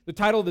The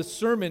title of the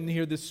sermon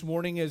here this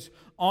morning is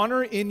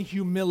Honor in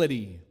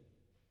Humility.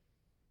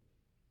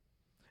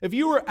 If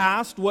you were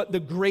asked what the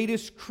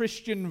greatest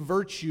Christian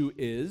virtue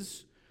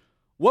is,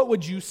 what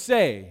would you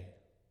say?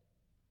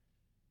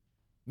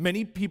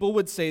 Many people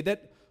would say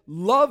that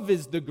love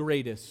is the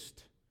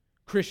greatest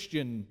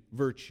Christian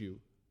virtue.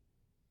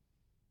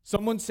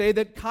 Some would say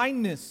that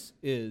kindness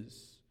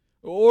is,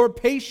 or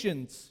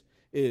patience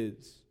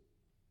is.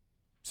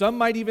 Some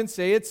might even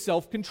say it's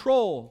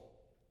self-control.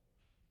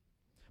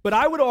 But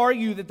I would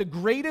argue that the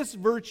greatest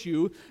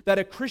virtue that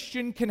a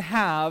Christian can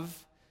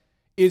have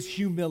is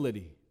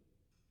humility.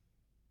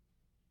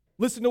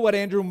 Listen to what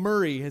Andrew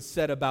Murray has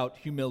said about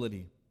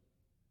humility.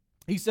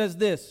 He says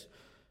this: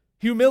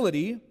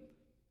 humility,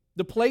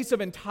 the place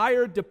of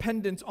entire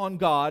dependence on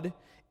God,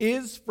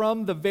 is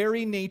from the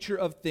very nature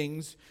of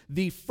things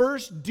the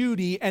first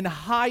duty and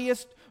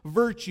highest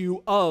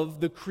virtue of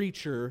the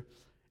creature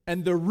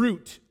and the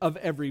root of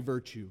every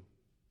virtue.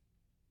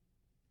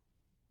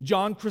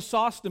 John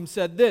Chrysostom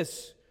said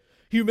this: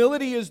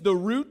 humility is the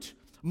root,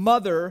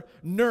 mother,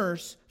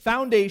 nurse,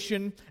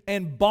 foundation,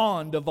 and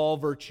bond of all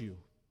virtue.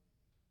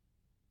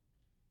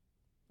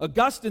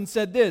 Augustine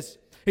said this: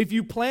 if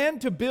you plan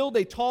to build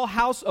a tall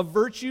house of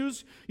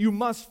virtues, you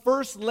must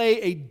first lay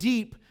a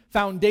deep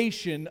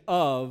foundation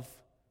of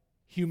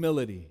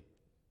humility.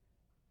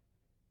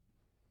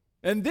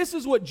 And this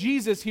is what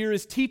Jesus here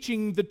is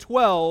teaching the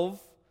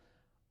 12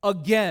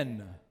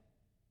 again.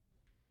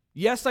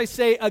 Yes, I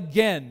say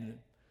again.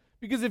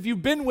 Because if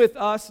you've been with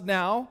us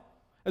now,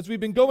 as we've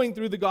been going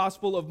through the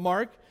Gospel of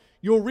Mark,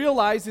 you'll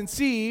realize and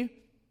see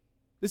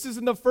this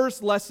isn't the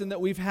first lesson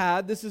that we've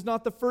had. This is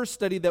not the first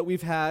study that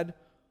we've had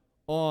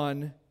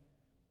on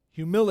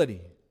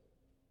humility.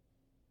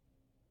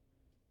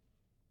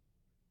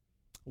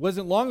 It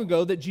wasn't long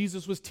ago that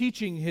Jesus was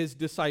teaching his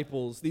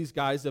disciples, these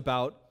guys,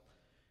 about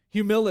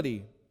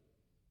humility.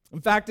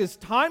 In fact, as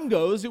time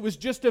goes, it was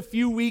just a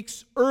few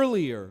weeks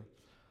earlier.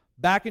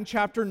 Back in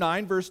chapter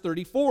 9, verse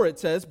 34, it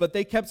says, "But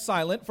they kept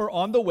silent, for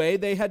on the way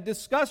they had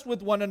discussed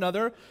with one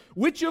another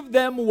which of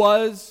them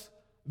was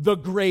the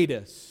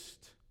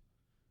greatest."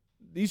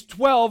 These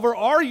 12 are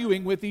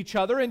arguing with each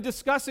other and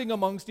discussing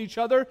amongst each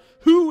other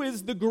who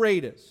is the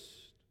greatest.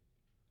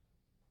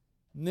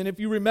 And then if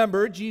you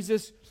remember,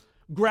 Jesus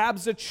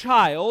grabs a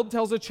child,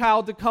 tells a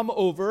child to come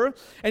over,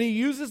 and he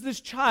uses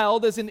this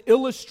child as an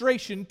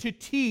illustration to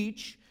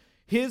teach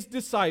his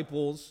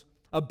disciples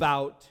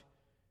about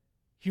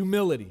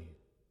humility.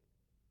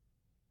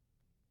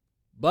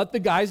 But the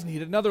guys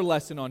need another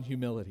lesson on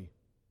humility.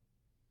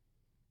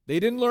 They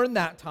didn't learn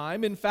that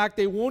time. In fact,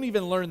 they won't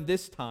even learn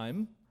this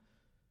time,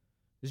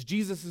 as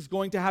Jesus is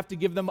going to have to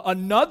give them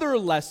another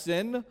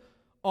lesson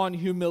on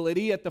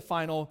humility at the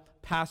final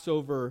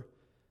Passover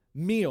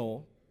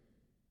meal.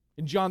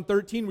 In John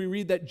 13, we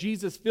read that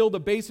Jesus filled a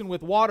basin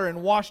with water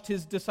and washed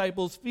his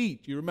disciples'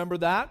 feet. Do you remember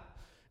that?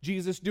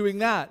 Jesus doing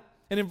that.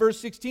 And in verse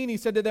 16, he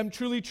said to them,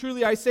 "Truly,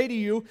 truly, I say to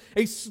you,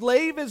 a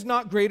slave is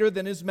not greater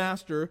than his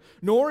master,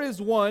 nor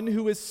is one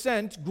who is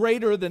sent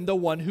greater than the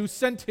one who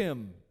sent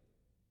him."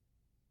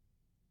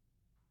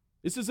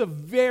 This is a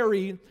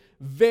very,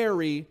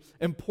 very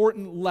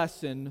important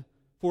lesson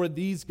for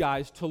these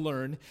guys to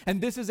learn. And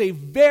this is a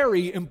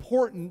very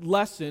important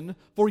lesson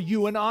for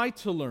you and I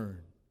to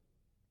learn.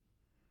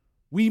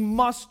 We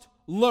must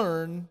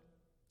learn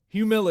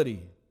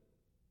humility.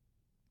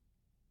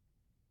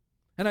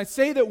 And I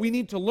say that we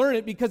need to learn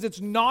it because it's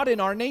not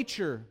in our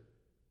nature.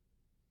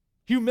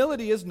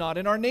 Humility is not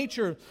in our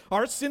nature.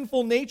 Our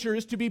sinful nature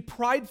is to be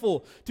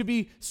prideful, to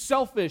be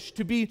selfish,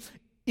 to be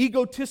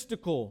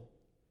egotistical.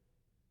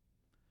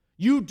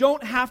 You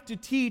don't have to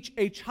teach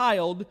a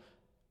child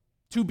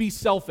to be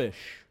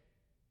selfish,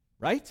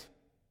 right?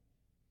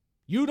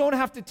 You don't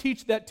have to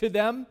teach that to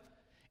them.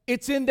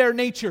 It's in their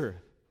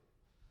nature.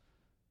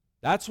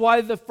 That's why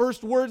the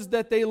first words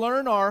that they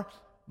learn are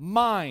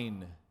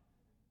mine.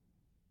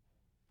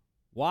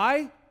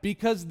 Why?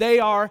 Because they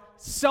are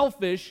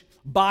selfish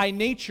by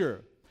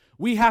nature.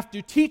 We have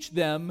to teach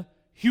them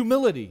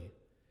humility.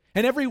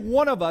 And every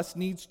one of us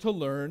needs to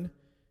learn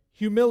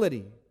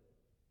humility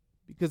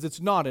because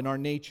it's not in our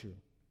nature.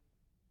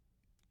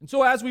 And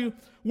so as we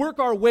work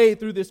our way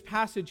through this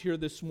passage here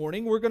this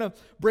morning, we're going to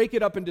break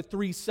it up into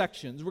 3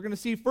 sections. We're going to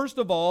see, first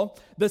of all,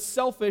 the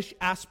selfish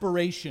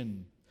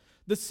aspiration.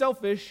 The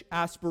selfish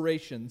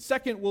aspiration.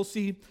 Second, we'll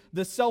see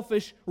the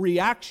selfish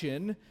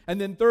reaction. And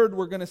then third,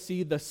 we're going to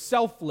see the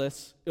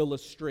selfless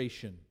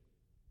illustration.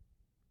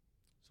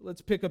 So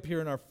let's pick up here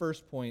in our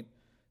first point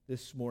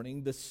this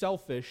morning, the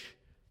selfish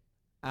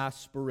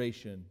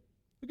aspiration.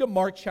 Look at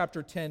Mark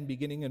chapter 10,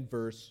 beginning in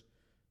verse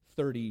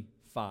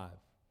 35.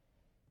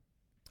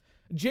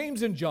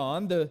 James and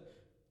John, the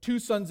 2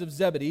 sons of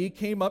Zebedee,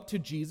 came up to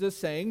Jesus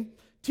saying,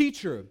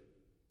 "Teacher,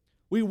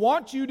 we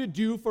want you to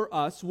do for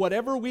us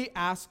whatever we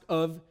ask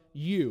of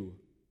you."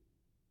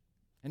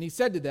 And he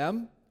said to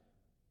them,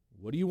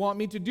 "What do you want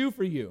me to do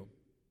for you?"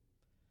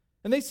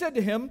 And they said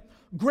to him,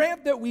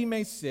 "Grant that we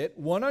may sit,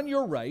 one on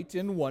your right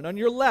and one on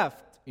your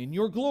left, in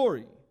your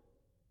glory."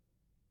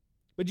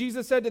 But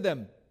Jesus said to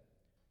them,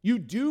 You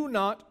do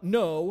not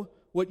know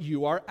what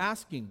you are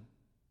asking.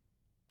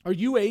 Are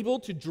you able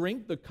to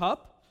drink the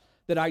cup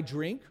that I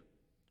drink,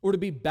 or to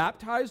be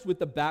baptized with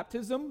the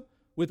baptism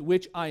with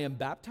which I am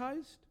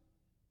baptized?"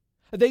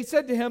 They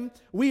said to him,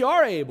 "We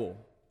are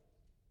able."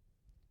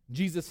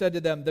 Jesus said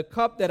to them, "The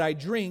cup that I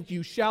drink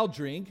you shall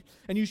drink,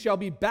 and you shall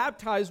be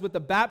baptized with the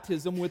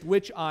baptism with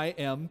which I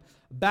am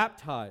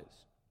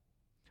baptized.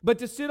 But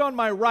to sit on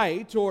my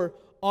right or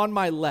on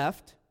my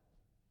left,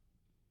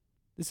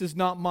 this is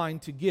not mine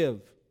to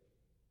give,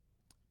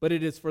 but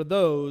it is for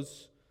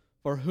those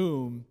for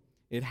whom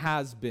it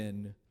has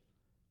been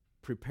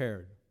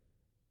prepared."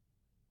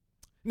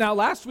 Now,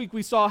 last week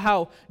we saw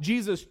how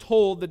Jesus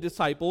told the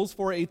disciples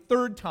for a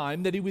third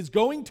time that he was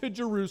going to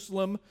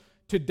Jerusalem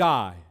to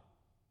die.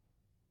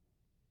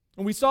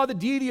 And we saw the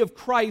deity of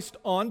Christ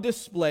on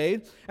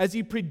display as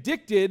he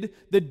predicted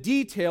the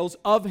details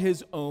of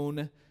his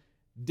own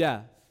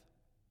death.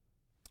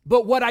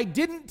 But what I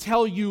didn't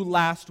tell you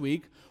last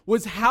week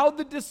was how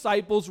the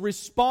disciples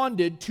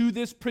responded to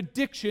this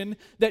prediction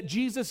that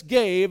Jesus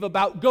gave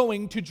about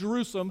going to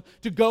Jerusalem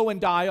to go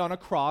and die on a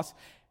cross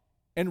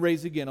and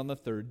raise again on the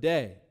third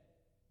day.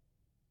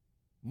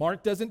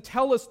 Mark doesn't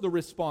tell us the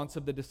response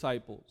of the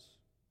disciples,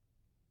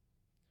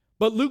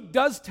 but Luke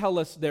does tell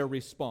us their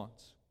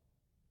response.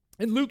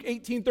 In Luke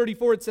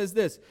 18:34 it says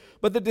this,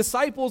 "But the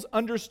disciples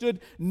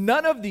understood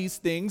none of these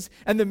things,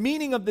 and the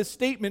meaning of this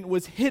statement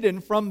was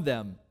hidden from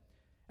them,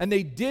 and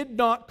they did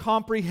not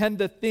comprehend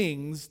the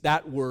things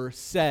that were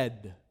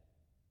said."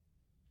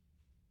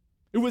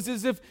 It was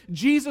as if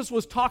Jesus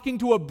was talking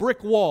to a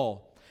brick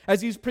wall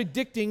as he's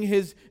predicting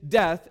his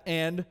death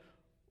and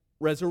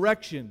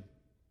resurrection.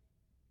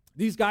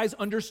 These guys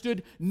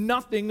understood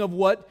nothing of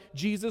what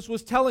Jesus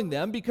was telling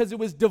them because it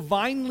was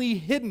divinely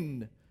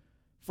hidden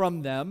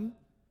from them,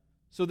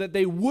 so that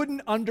they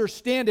wouldn't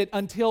understand it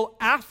until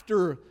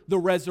after the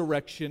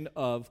resurrection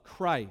of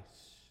Christ.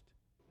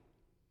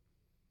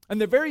 And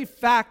the very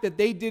fact that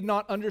they did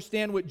not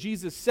understand what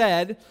Jesus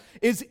said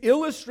is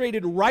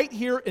illustrated right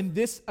here in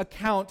this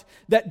account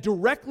that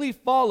directly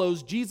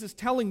follows Jesus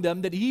telling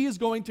them that he is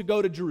going to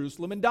go to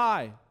Jerusalem and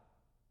die.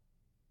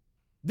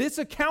 This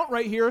account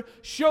right here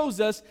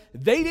shows us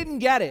they didn't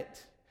get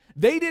it.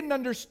 They didn't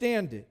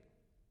understand it.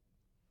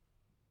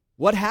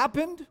 What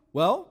happened?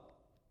 Well,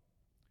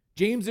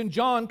 James and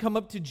John come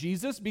up to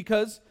Jesus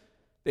because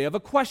they have a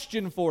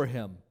question for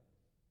him.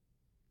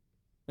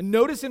 And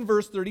notice in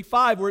verse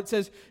 35 where it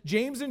says,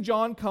 James and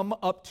John come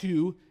up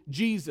to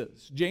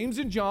Jesus. James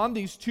and John,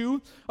 these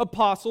two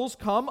apostles,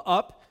 come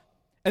up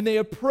and they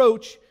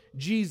approach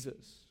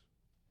Jesus.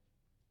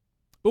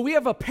 But we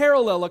have a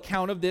parallel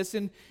account of this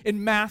in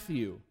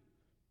Matthew.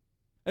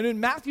 And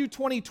in Matthew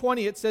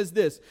 20:20 it says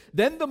this,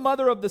 "Then the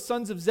mother of the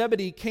sons of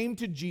Zebedee came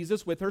to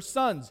Jesus with her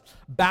sons,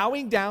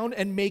 bowing down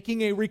and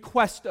making a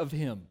request of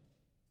him."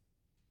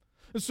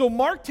 So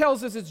Mark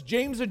tells us it's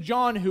James and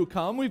John who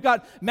come. We've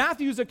got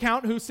Matthew's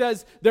account who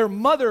says their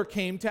mother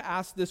came to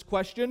ask this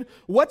question.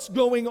 What's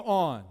going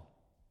on?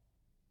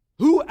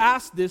 Who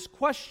asked this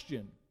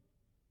question?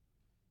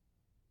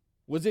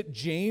 Was it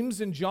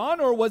James and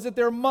John or was it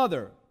their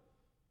mother?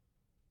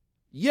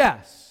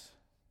 Yes.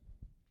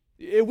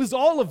 It was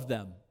all of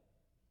them.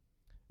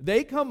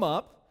 They come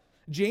up,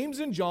 James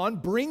and John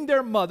bring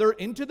their mother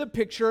into the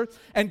picture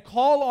and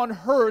call on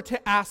her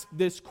to ask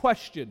this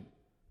question.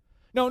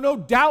 Now, no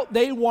doubt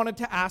they wanted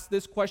to ask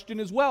this question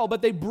as well,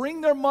 but they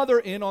bring their mother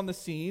in on the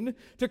scene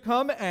to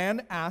come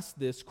and ask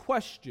this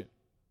question.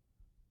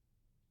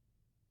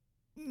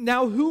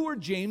 Now, who were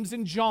James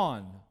and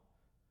John?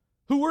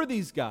 Who were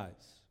these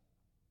guys?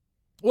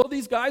 Well,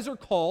 these guys are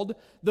called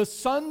the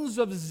sons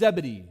of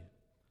Zebedee.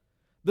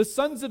 The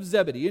sons of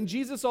Zebedee. And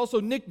Jesus also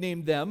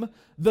nicknamed them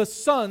the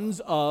sons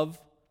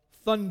of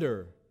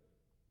thunder.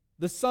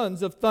 The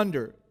sons of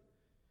thunder.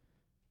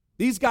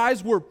 These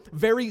guys were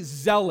very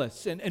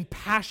zealous and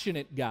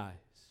passionate guys.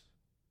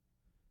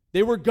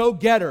 They were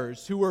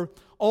go-getters who were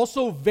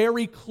also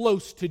very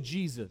close to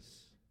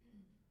Jesus.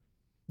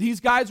 These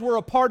guys were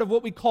a part of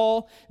what we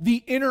call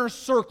the inner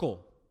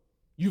circle.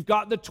 You've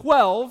got the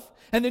 12,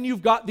 and then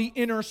you've got the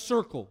inner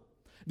circle.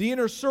 The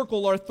inner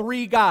circle are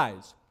three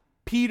guys,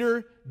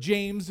 Peter,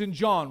 James, and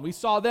John. We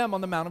saw them on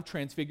the Mount of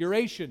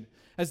Transfiguration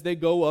as they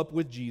go up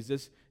with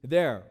Jesus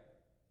there.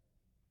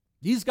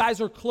 These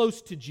guys are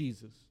close to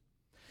Jesus.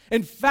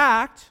 In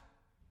fact,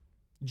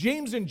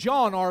 James and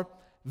John are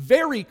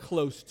very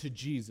close to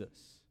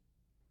Jesus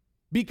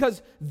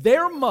because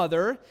their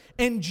mother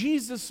and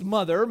Jesus'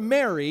 mother,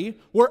 Mary,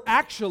 were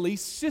actually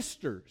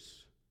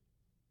sisters.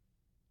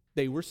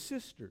 They were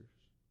sisters.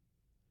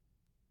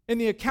 In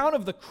the account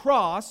of the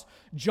cross,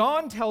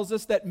 John tells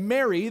us that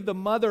Mary, the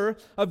mother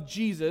of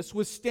Jesus,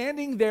 was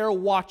standing there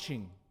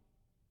watching.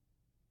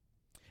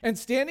 And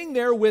standing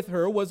there with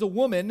her was a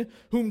woman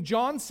whom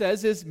John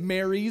says is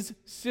Mary's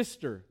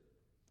sister.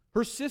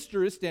 Her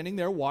sister is standing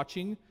there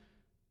watching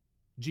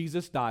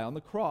Jesus die on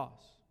the cross.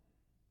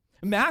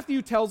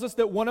 Matthew tells us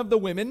that one of the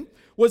women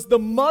was the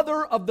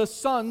mother of the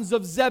sons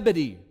of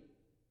Zebedee.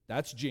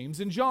 That's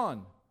James and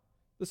John,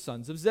 the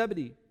sons of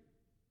Zebedee.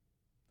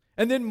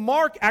 And then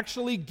Mark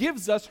actually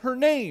gives us her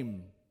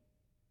name.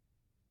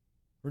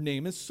 Her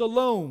name is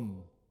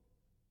Salome.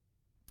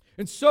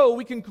 And so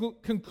we can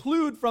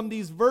conclude from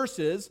these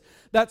verses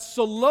that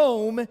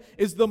Salome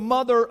is the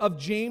mother of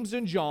James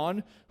and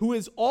John, who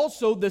is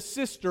also the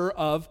sister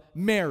of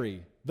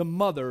Mary, the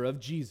mother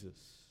of Jesus.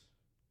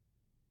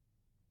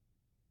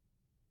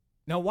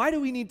 Now, why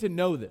do we need to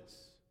know this?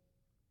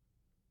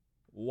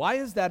 Why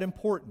is that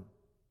important?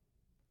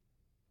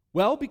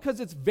 Well, because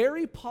it's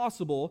very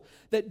possible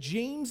that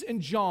James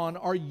and John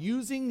are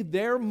using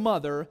their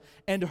mother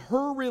and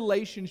her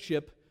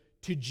relationship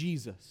to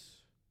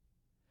Jesus.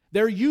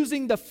 They're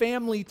using the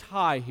family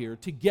tie here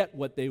to get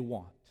what they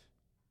want.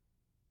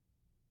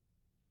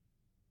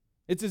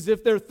 It's as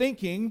if they're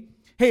thinking,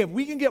 hey, if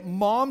we can get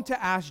mom to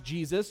ask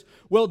Jesus,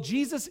 well,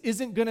 Jesus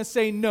isn't going to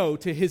say no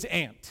to his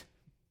aunt.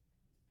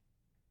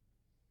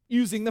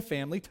 Using the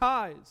family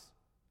ties,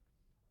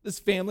 this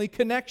family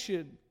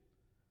connection.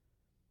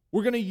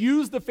 We're going to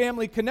use the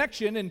family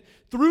connection, and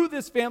through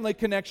this family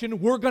connection,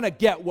 we're going to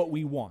get what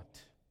we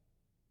want.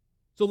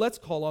 So let's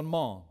call on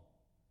mom,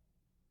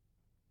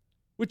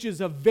 which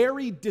is a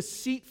very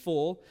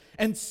deceitful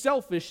and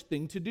selfish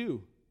thing to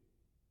do.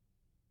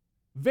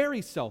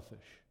 Very selfish.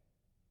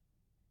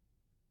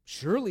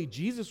 Surely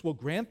Jesus will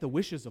grant the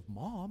wishes of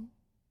mom.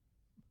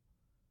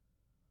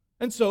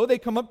 And so they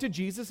come up to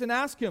Jesus and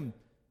ask him,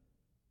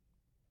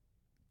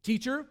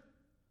 Teacher,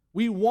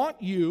 we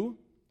want you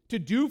to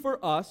do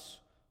for us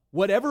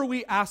whatever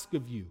we ask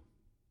of you.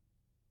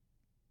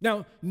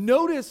 Now,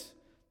 notice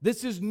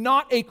this is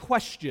not a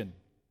question.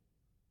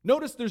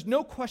 Notice there's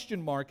no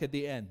question mark at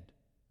the end.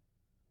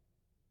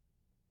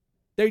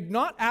 They're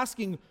not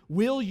asking,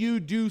 will you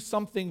do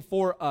something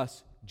for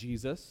us,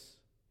 Jesus?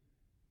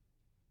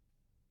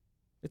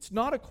 It's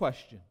not a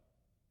question,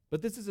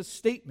 but this is a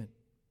statement.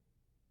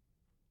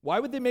 Why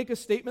would they make a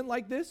statement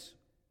like this?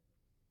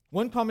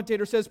 One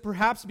commentator says,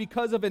 perhaps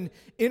because of an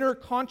inner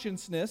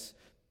consciousness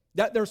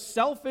that their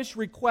selfish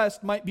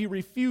request might be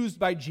refused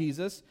by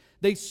Jesus,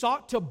 they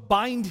sought to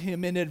bind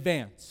him in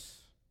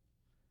advance.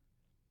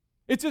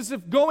 It's as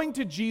if going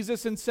to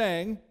Jesus and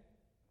saying,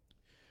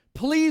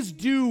 please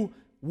do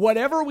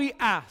whatever we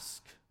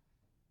ask.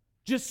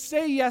 Just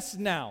say yes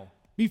now,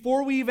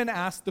 before we even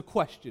ask the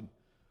question.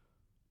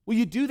 Will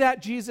you do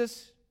that,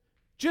 Jesus?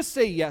 Just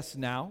say yes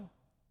now.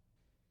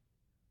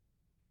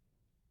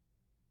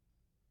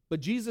 But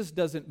Jesus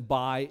doesn't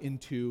buy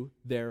into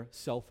their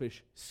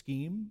selfish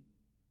scheme.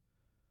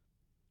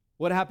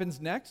 What happens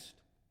next?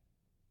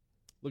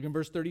 Look in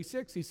verse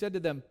 36. He said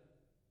to them,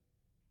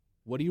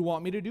 what do you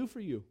want me to do for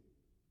you?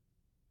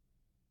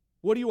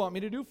 What do you want me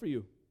to do for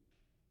you?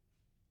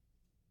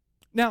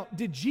 Now,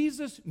 did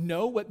Jesus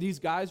know what these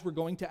guys were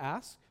going to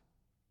ask?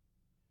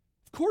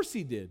 Of course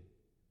he did.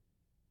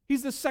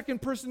 He's the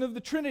second person of the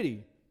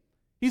Trinity.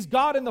 He's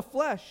God in the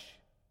flesh.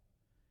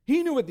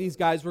 He knew what these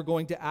guys were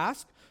going to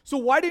ask. So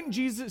why didn't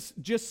Jesus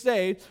just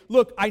say,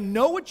 look, I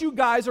know what you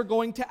guys are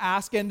going to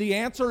ask, and the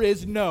answer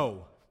is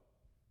no?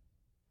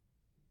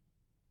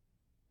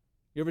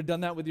 You ever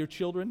done that with your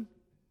children?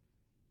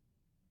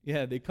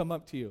 Yeah, they come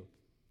up to you.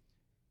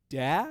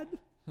 Dad?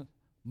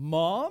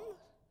 Mom?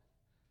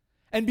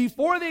 And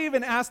before they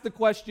even ask the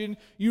question,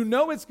 you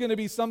know it's going to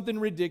be something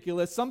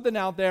ridiculous, something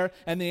out there,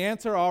 and the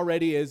answer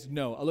already is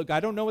no. Look, I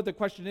don't know what the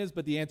question is,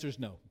 but the answer is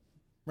no.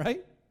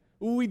 Right?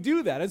 We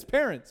do that as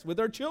parents with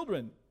our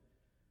children.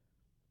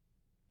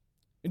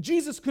 And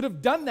Jesus could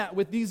have done that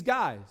with these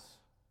guys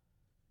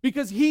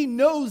because he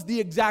knows the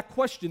exact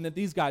question that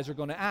these guys are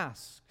going to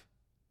ask.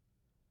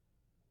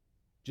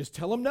 Just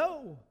tell them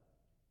no.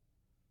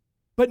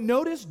 But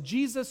notice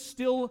Jesus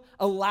still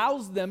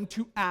allows them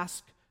to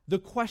ask the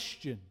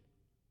question.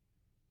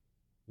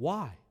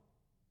 Why?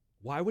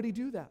 Why would he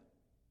do that?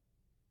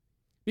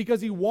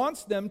 Because he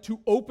wants them to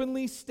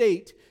openly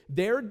state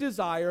their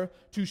desire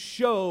to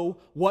show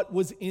what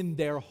was in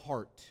their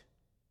heart.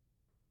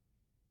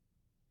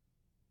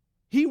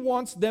 He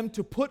wants them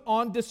to put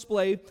on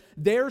display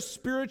their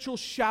spiritual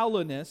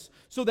shallowness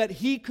so that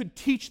he could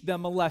teach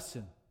them a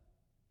lesson.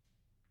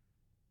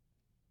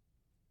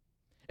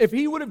 If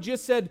he would have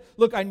just said,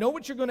 look, I know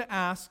what you're going to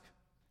ask,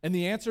 and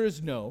the answer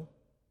is no,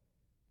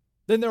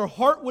 then their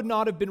heart would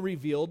not have been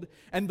revealed,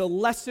 and the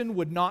lesson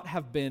would not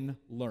have been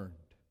learned.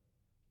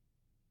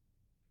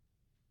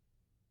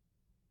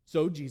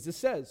 So Jesus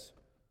says,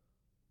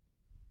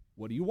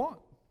 what do you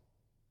want?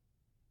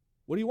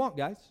 What do you want,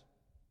 guys?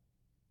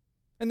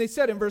 And they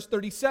said in verse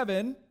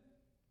 37,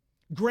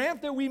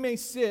 grant that we may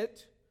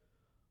sit,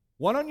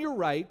 one on your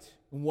right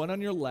and one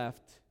on your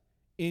left,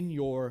 in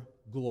your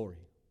glory.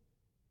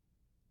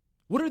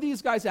 What are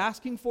these guys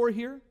asking for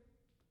here?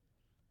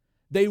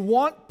 They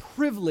want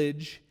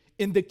privilege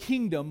in the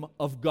kingdom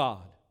of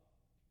God.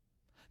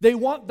 They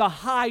want the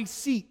high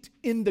seat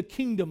in the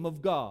kingdom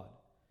of God.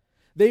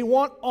 They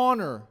want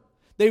honor.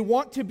 They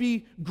want to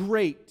be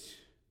great.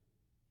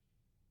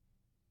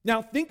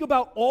 Now, think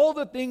about all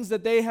the things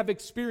that they have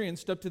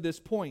experienced up to this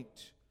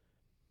point,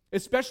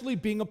 especially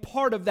being a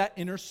part of that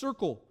inner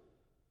circle,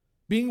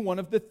 being one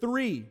of the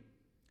three.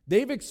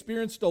 They've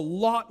experienced a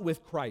lot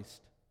with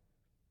Christ.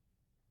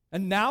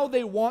 And now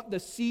they want the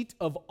seat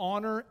of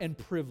honor and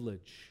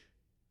privilege.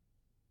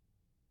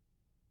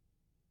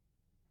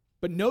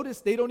 But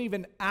notice they don't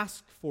even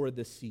ask for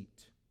the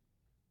seat.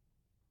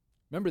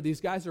 Remember,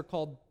 these guys are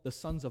called the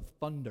sons of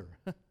thunder.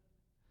 There's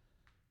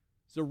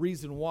a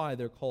reason why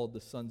they're called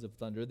the sons of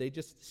thunder. They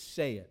just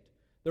say it.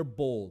 They're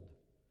bold.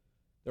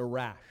 They're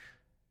rash.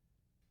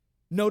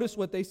 Notice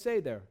what they say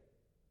there.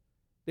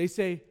 They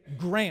say,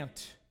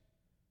 grant.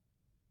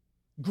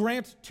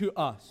 Grant to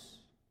us.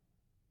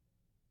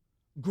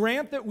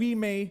 Grant that we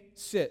may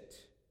sit.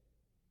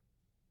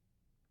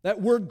 That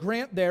word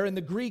grant there in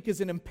the Greek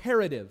is an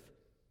imperative.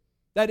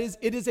 That is,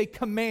 it is a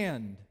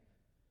command.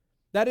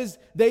 That is,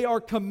 they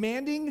are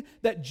commanding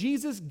that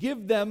Jesus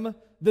give them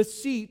the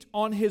seat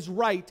on his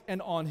right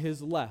and on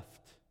his left.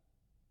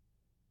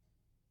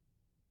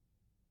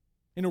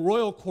 In a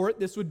royal court,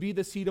 this would be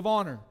the seat of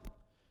honor.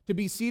 To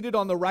be seated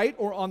on the right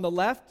or on the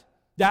left,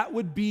 that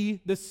would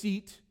be the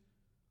seat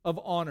of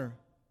honor.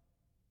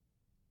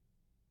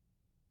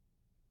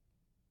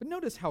 But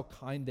notice how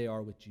kind they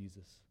are with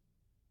Jesus.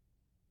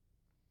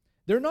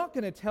 They're not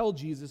going to tell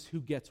Jesus who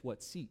gets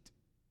what seat.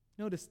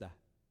 Notice that.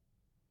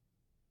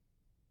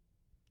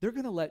 They're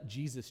going to let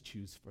Jesus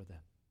choose for them.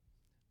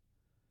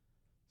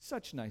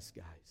 Such nice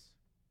guys.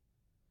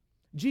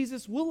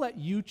 Jesus, we'll let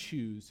you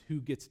choose who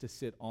gets to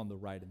sit on the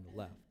right and the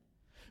left.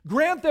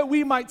 Grant that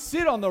we might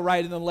sit on the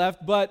right and the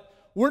left, but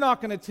we're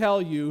not going to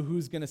tell you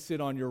who's going to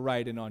sit on your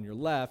right and on your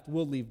left.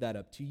 We'll leave that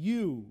up to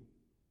you.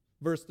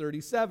 Verse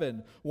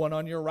 37, one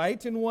on your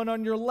right and one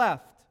on your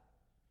left.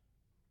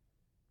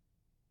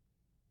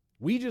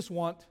 We just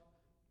want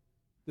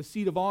the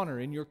seat of honor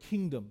in your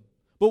kingdom,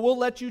 but we'll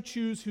let you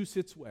choose who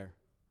sits where.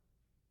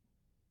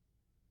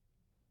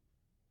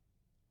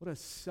 What a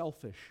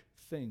selfish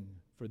thing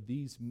for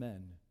these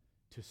men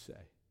to say.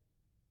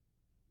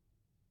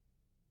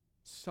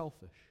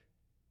 Selfish.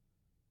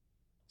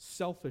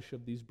 Selfish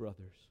of these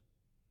brothers.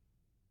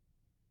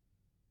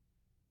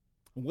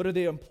 And what are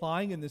they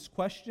implying in this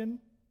question?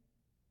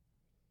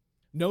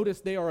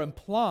 Notice they are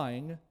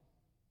implying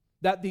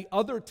that the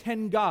other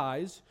 10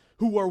 guys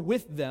who are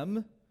with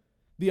them,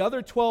 the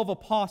other 12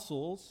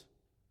 apostles,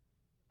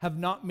 have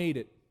not made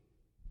it.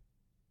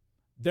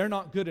 They're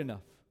not good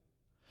enough.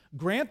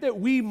 Grant that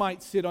we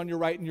might sit on your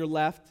right and your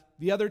left.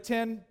 The other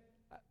 10,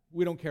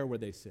 we don't care where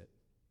they sit.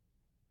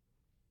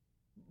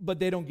 But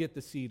they don't get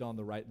the seat on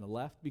the right and the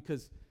left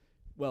because,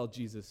 well,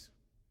 Jesus,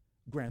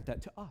 grant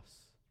that to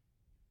us.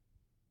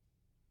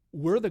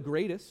 We're the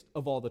greatest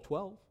of all the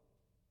 12.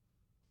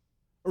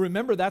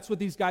 Remember, that's what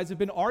these guys have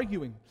been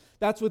arguing.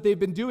 That's what they've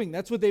been doing.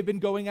 That's what they've been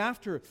going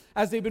after.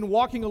 As they've been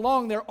walking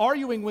along, they're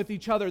arguing with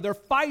each other. They're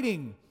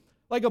fighting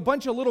like a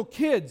bunch of little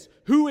kids.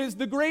 Who is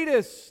the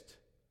greatest?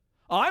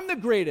 I'm the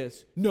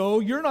greatest. No,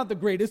 you're not the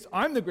greatest.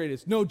 I'm the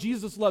greatest. No,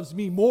 Jesus loves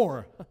me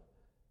more.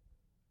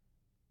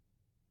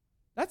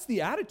 That's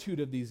the attitude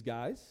of these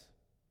guys.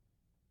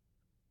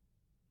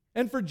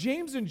 And for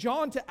James and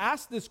John to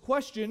ask this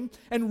question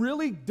and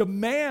really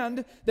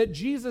demand that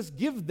Jesus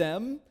give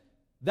them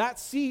that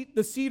seat,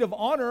 the seat of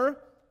honor,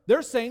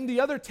 they're saying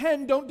the other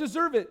 10 don't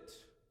deserve it.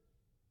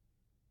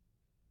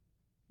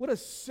 What a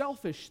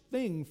selfish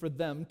thing for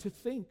them to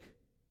think.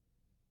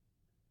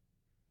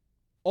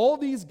 All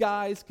these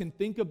guys can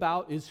think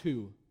about is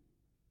who?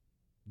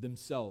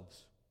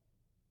 Themselves.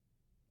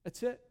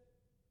 That's it.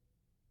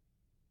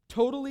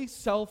 Totally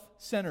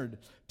self-centered,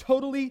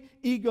 totally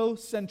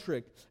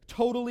egocentric,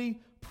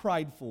 totally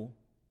prideful.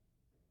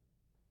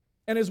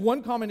 And as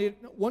one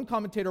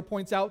commentator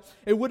points out,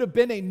 it would have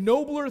been a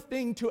nobler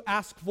thing to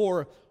ask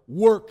for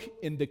work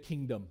in the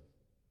kingdom.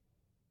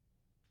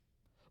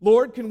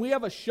 Lord, can we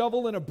have a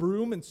shovel and a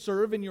broom and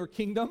serve in your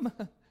kingdom?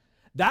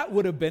 That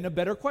would have been a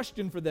better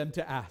question for them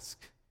to ask.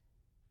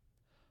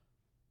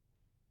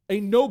 A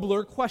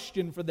nobler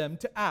question for them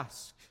to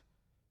ask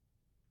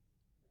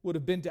would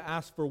have been to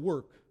ask for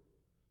work.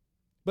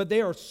 But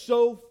they are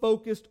so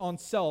focused on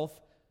self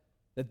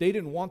that they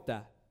didn't want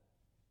that.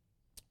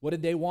 What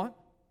did they want?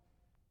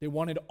 They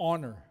wanted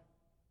honor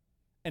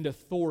and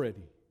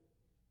authority.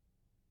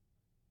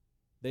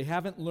 They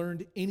haven't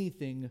learned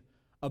anything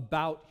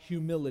about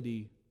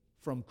humility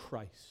from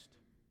Christ.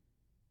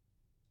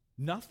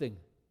 Nothing.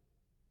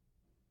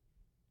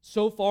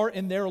 So far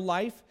in their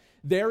life,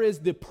 there is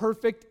the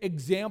perfect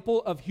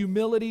example of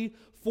humility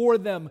for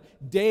them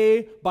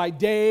day by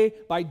day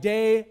by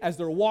day as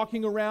they're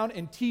walking around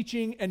and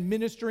teaching and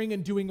ministering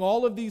and doing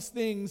all of these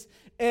things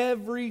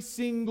every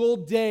single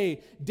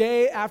day,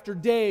 day after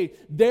day.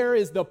 There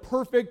is the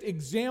perfect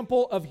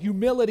example of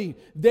humility.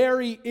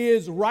 There he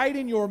is right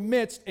in your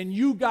midst, and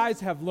you guys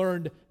have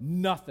learned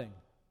nothing.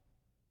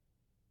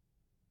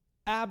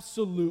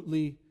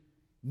 Absolutely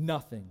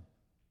nothing.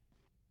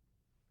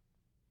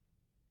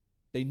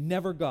 They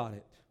never got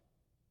it.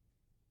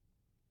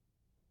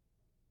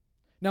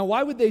 Now,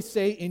 why would they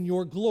say, in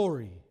your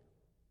glory?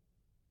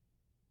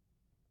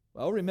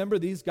 Well, remember,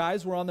 these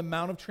guys were on the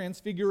Mount of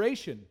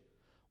Transfiguration.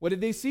 What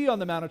did they see on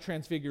the Mount of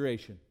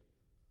Transfiguration?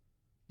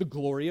 The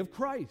glory of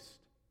Christ.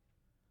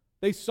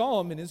 They saw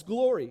him in his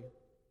glory.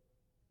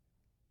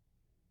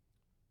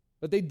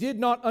 But they did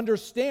not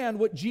understand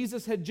what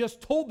Jesus had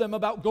just told them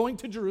about going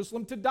to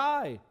Jerusalem to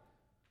die.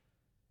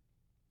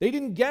 They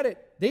didn't get it.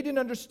 They didn't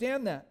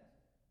understand that.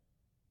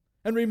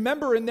 And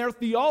remember, in their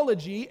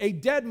theology, a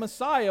dead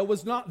Messiah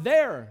was not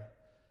there.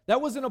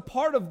 That wasn't a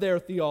part of their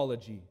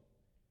theology.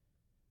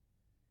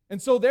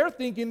 And so they're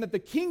thinking that the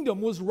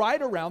kingdom was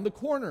right around the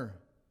corner.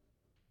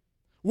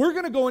 We're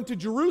going to go into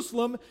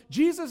Jerusalem.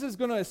 Jesus is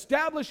going to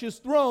establish his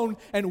throne,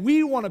 and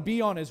we want to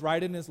be on his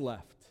right and his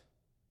left.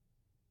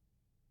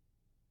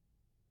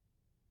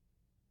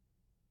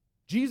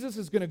 Jesus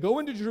is going to go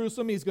into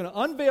Jerusalem, he's going to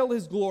unveil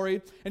his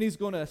glory, and he's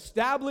going to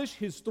establish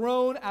his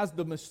throne as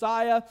the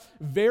Messiah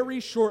very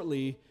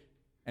shortly,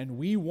 and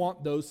we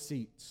want those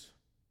seats.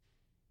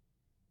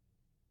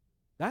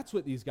 That's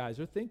what these guys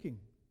are thinking.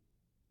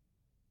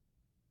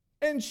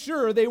 And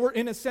sure, they were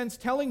in a sense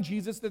telling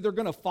Jesus that they're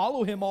going to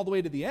follow him all the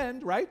way to the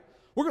end, right?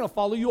 We're going to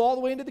follow you all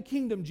the way into the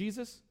kingdom,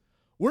 Jesus.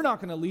 We're not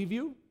going to leave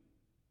you.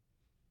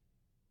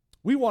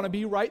 We want to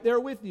be right there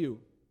with you.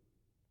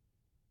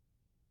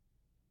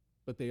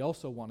 But they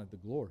also wanted the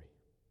glory.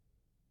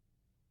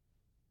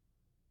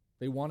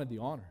 They wanted the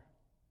honor.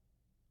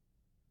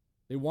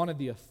 They wanted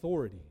the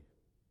authority.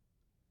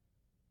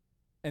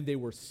 And they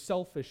were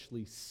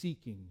selfishly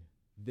seeking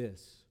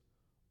this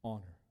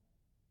honor.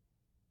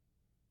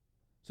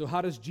 So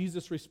how does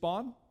Jesus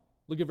respond?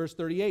 Look at verse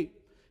 38.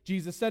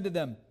 Jesus said to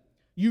them,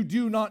 "You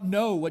do not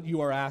know what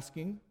you are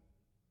asking.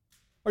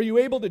 Are you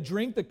able to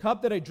drink the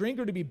cup that I drink,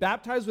 or to be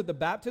baptized with the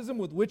baptism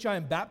with which I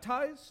am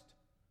baptized?"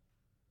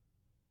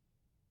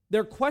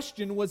 Their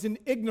question was in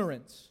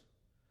ignorance.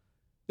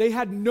 They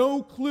had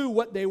no clue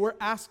what they were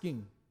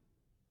asking.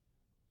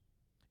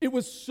 It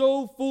was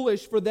so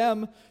foolish for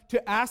them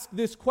to ask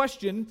this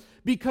question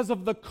because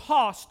of the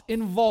cost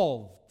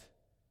involved.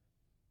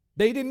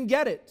 They didn't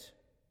get it.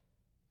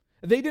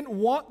 They didn't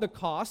want the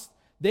cost.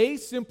 They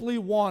simply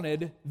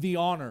wanted the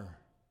honor.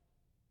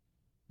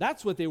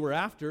 That's what they were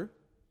after.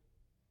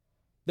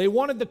 They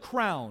wanted the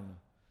crown,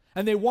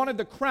 and they wanted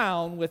the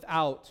crown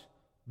without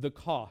the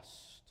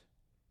cost.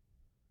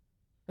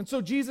 And so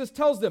Jesus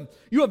tells them,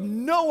 you have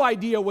no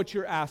idea what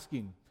you're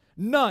asking.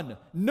 None.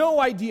 No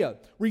idea.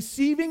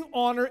 Receiving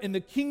honor in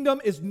the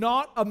kingdom is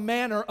not a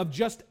manner of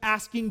just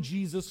asking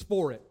Jesus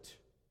for it.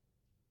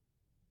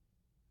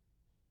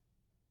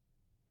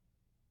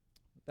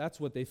 That's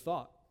what they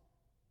thought.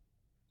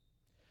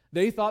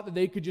 They thought that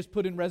they could just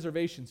put in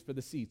reservations for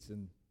the seats,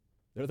 and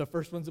they're the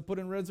first ones to put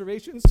in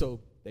reservations,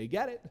 so they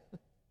get it.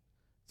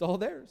 It's all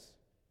theirs.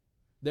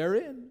 They're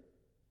in.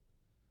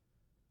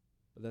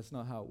 But that's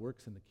not how it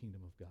works in the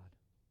kingdom of God.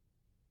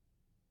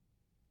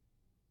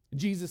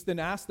 Jesus then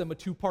asked them a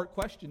two-part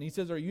question. He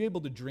says, "Are you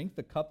able to drink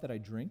the cup that I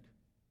drink?"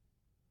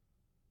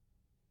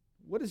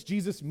 What does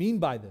Jesus mean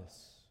by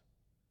this?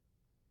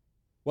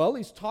 Well,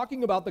 he's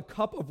talking about the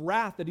cup of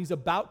wrath that he's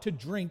about to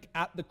drink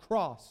at the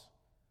cross.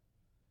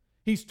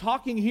 He's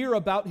talking here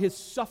about his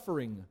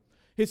suffering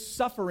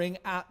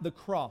at the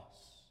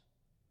cross.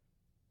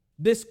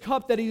 This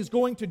cup that he is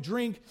going to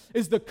drink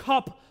is the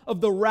cup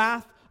of the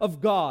wrath of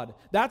God.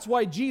 That's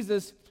why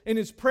Jesus, in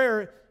his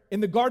prayer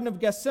in the Garden of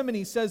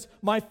Gethsemane, says,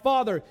 "My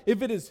Father,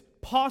 if it is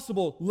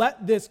possible,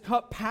 let this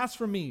cup pass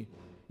from me,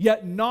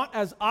 yet not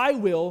as I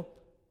will,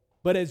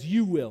 but as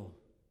you will."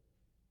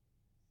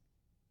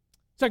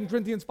 2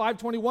 Corinthians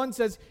 5:21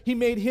 says, "He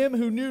made him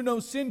who knew no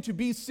sin to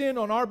be sin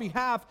on our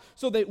behalf,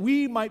 so that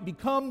we might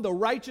become the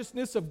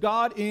righteousness of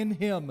God in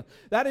him."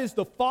 That is,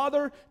 the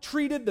Father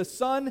treated the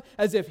Son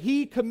as if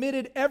he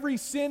committed every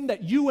sin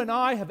that you and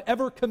I have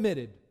ever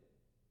committed.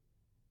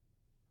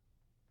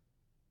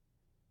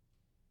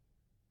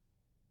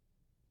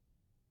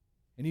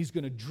 And he's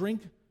going to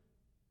drink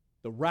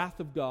the wrath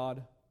of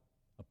God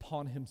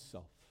upon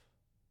himself.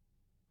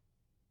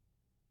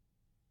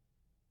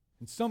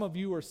 And some of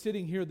you are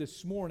sitting here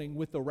this morning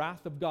with the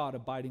wrath of God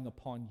abiding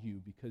upon you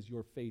because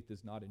your faith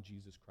is not in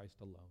Jesus Christ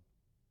alone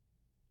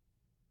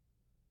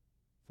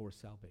for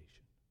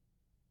salvation.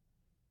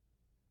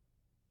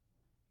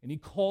 And he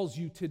calls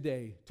you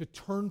today to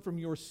turn from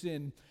your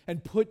sin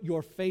and put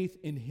your faith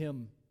in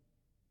him.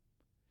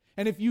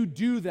 And if you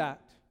do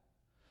that,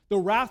 the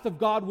wrath of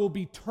God will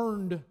be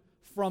turned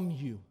from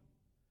you.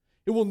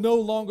 It will no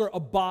longer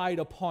abide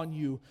upon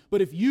you.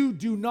 But if you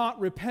do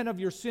not repent of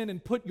your sin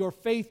and put your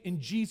faith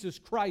in Jesus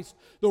Christ,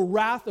 the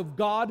wrath of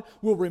God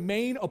will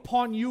remain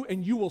upon you,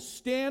 and you will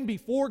stand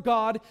before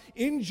God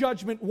in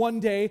judgment one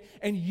day,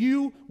 and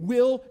you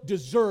will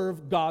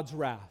deserve God's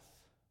wrath.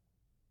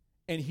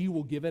 And he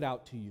will give it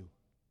out to you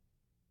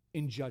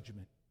in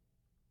judgment.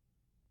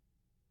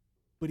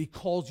 But he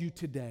calls you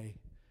today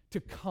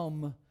to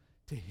come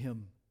to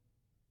him.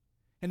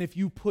 And if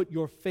you put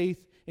your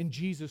faith in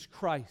Jesus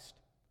Christ,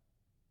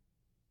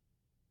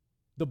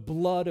 the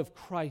blood of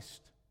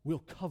Christ will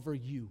cover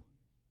you,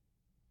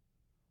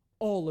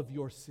 all of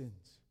your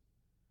sins,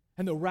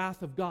 and the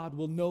wrath of God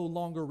will no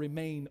longer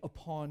remain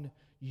upon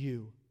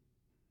you,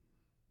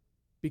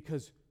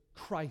 because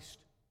Christ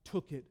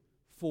took it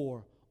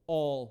for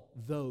all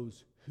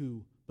those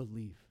who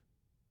believe.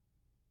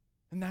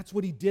 And that's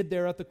what he did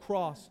there at the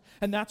cross.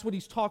 And that's what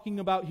he's talking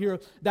about here.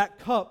 That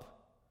cup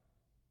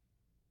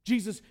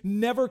Jesus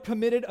never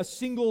committed a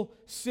single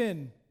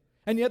sin.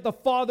 And yet the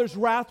Father's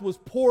wrath was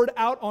poured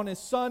out on his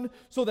Son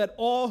so that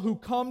all who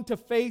come to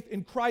faith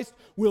in Christ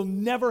will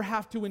never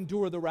have to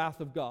endure the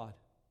wrath of God.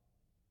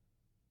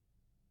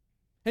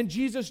 And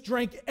Jesus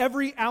drank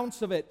every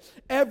ounce of it,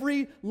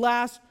 every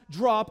last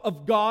drop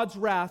of God's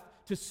wrath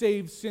to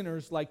save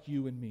sinners like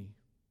you and me.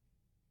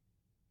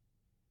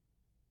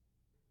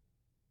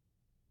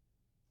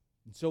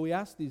 And so we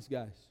asked these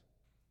guys,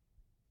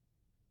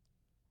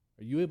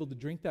 are you able to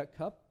drink that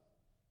cup?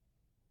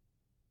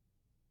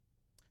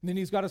 And then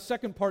he's got a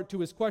second part to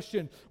his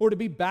question, or to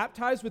be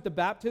baptized with the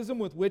baptism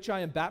with which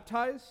I am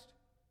baptized.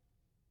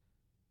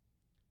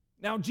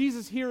 Now,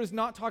 Jesus here is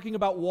not talking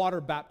about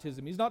water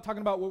baptism. He's not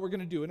talking about what we're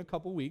going to do in a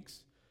couple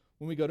weeks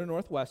when we go to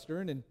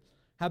Northwestern and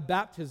have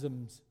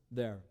baptisms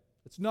there.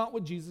 It's not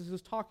what Jesus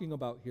is talking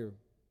about here.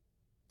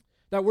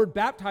 That word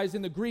baptize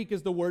in the Greek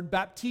is the word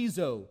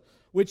baptizo,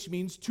 which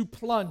means to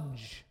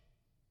plunge.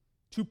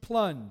 To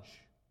plunge.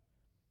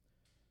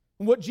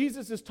 And what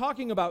Jesus is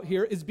talking about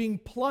here is being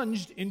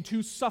plunged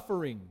into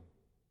suffering.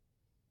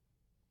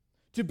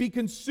 To be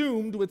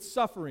consumed with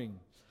suffering.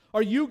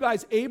 Are you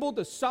guys able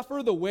to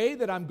suffer the way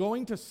that I'm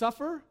going to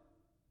suffer?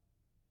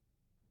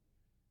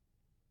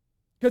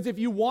 Because if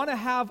you want to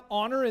have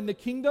honor in the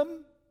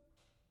kingdom,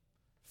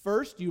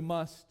 first you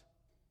must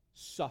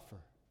suffer.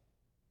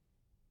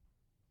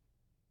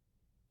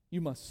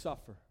 You must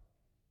suffer.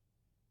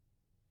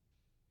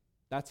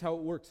 That's how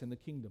it works in the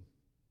kingdom.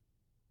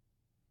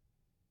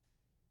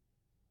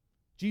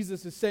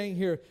 Jesus is saying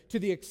here, to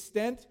the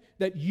extent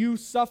that you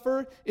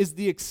suffer is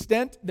the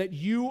extent that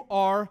you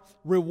are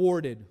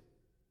rewarded.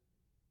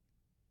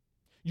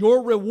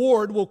 Your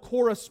reward will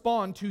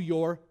correspond to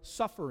your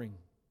suffering.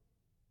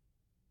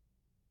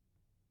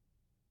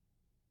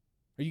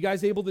 Are you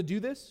guys able to do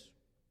this?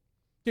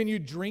 Can you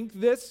drink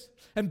this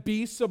and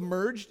be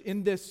submerged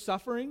in this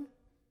suffering?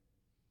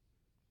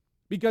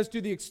 Because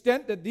to the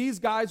extent that these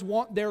guys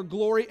want their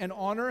glory and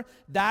honor,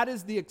 that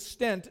is the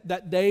extent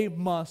that they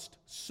must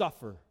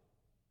suffer.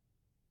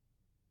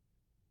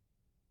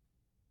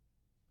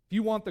 If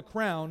you want the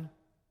crown,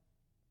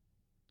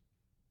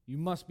 you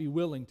must be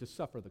willing to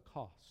suffer the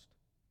cost.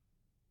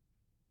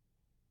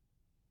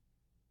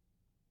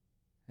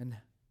 And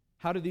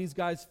how do these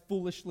guys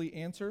foolishly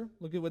answer?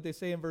 Look at what they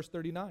say in verse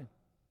 39.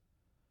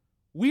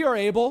 We are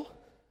able.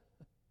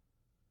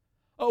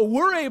 Oh,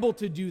 we're able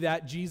to do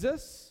that,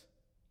 Jesus.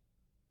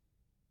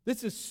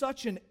 This is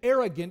such an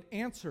arrogant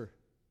answer.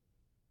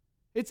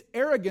 It's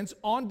arrogance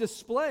on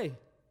display.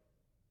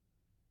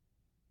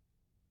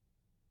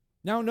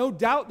 Now, no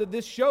doubt that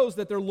this shows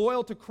that they're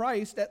loyal to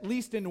Christ, at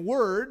least in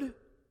word.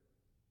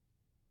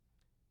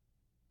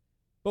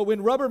 But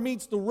when rubber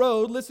meets the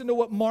road, listen to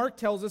what Mark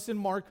tells us in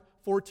Mark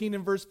 14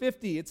 and verse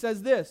 50. It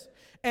says this,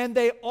 and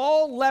they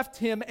all left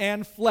him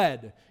and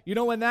fled. You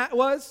know when that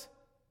was?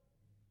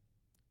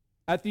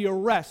 At the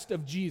arrest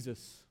of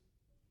Jesus.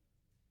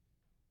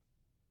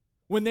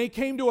 When they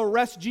came to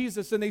arrest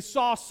Jesus and they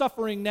saw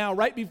suffering now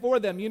right before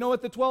them, you know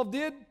what the 12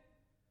 did?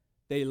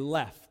 They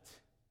left.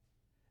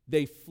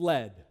 They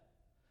fled.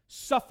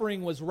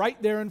 Suffering was right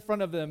there in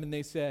front of them, and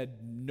they said,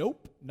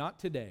 nope, not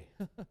today.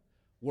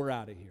 We're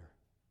out of here.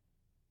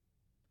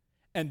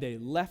 And they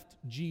left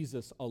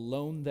Jesus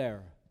alone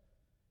there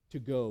to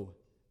go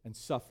and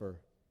suffer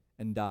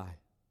and die.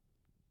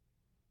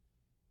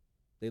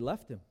 They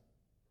left him.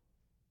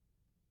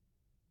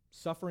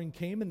 Suffering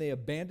came and they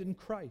abandoned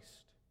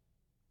Christ.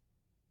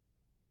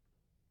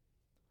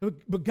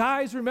 But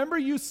guys, remember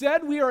you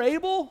said we are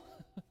able?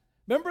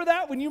 Remember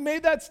that when you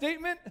made that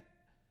statement?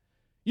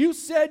 You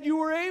said you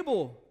were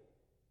able.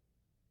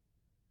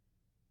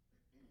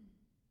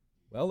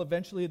 Well,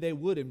 eventually they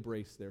would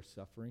embrace their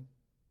suffering.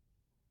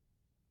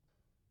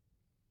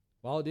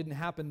 Well, it didn't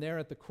happen there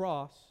at the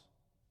cross.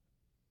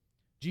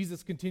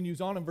 Jesus continues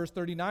on in verse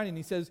 39 and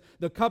he says,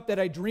 the cup that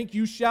I drink,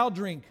 you shall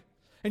drink,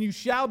 and you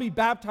shall be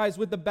baptized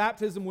with the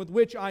baptism with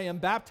which I am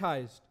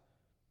baptized.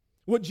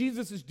 What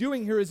Jesus is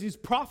doing here is he's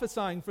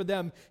prophesying for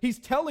them. He's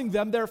telling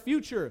them their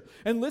future.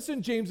 And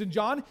listen, James and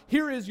John,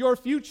 here is your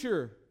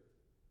future.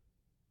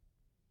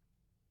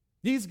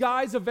 These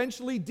guys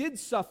eventually did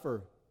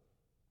suffer.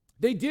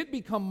 They did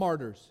become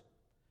martyrs.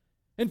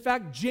 In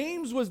fact,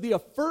 James was the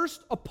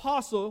first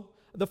apostle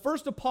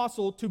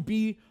to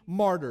be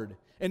martyred.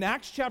 In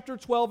Acts chapter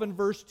 12 and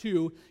verse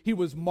 2, he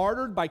was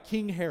martyred by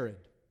King Herod.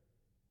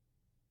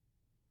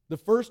 The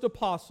first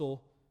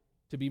apostle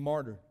to be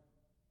martyred.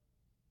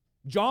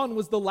 John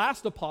was the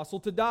last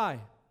apostle to die.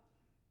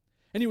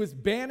 And he was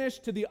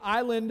banished to the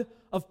island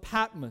of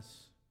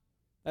Patmos.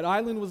 That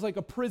island was like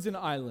a prison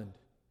island.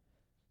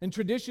 And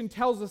tradition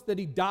tells us that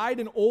he died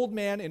an old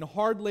man in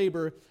hard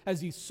labor as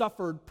he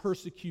suffered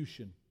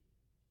persecution.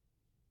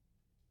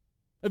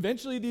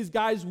 Eventually, these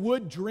guys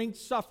would drink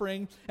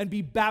suffering and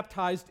be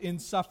baptized in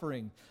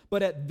suffering.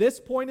 But at this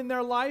point in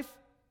their life,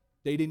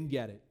 they didn't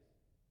get it.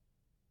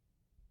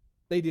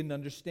 They didn't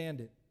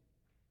understand it.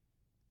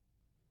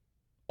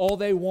 All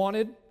they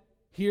wanted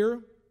here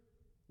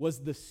was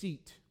the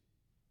seat.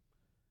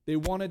 They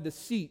wanted the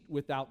seat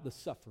without the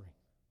suffering.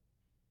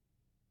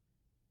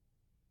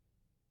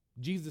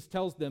 Jesus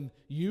tells them,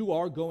 you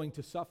are going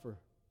to suffer.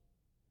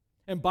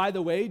 And by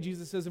the way,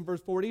 Jesus says in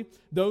verse 40,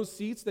 those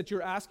seats that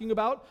you're asking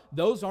about,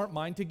 those aren't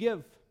mine to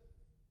give.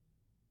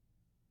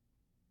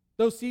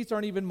 Those seats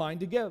aren't even mine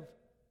to give.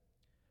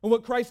 And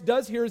what Christ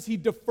does here is he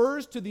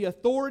defers to the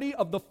authority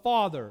of the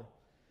Father.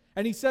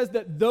 And he says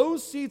that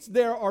those seats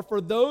there are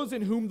for those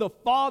in whom the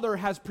Father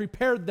has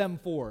prepared them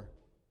for.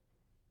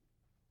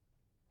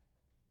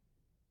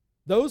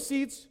 Those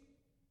seats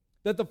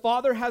that the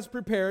Father has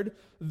prepared,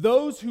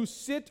 those who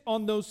sit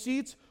on those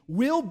seats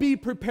will be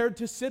prepared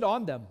to sit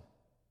on them.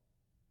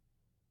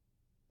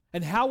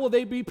 And how will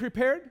they be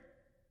prepared?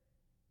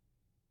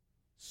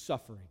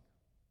 Suffering.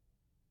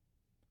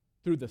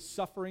 Through the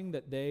suffering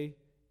that they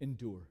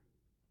endure.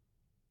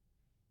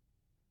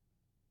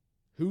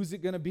 Who's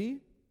it going to be?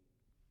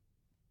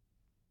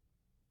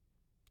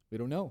 We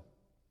don't know.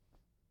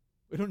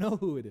 We don't know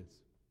who it is.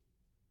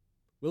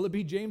 Will it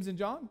be James and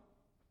John?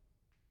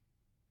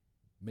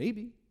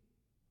 Maybe.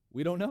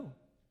 We don't know.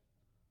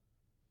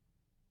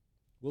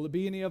 Will it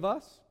be any of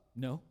us?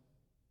 No.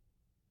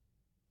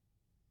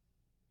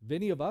 Have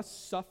any of us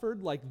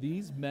suffered like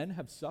these men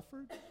have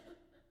suffered?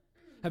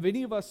 Have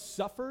any of us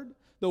suffered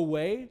the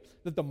way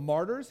that the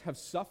martyrs have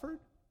suffered?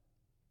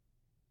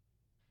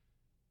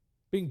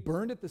 Being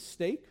burned at the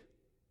stake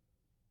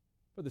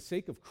for the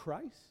sake of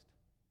Christ?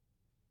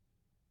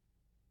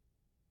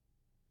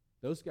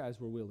 Those guys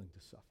were willing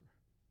to suffer.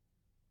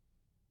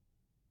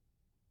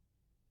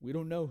 We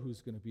don't know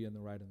who's going to be on the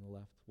right and the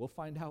left. We'll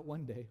find out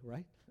one day,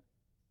 right?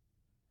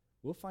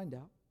 We'll find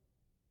out.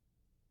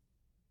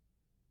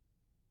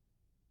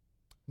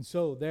 And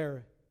so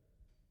there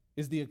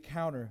is the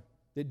encounter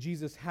that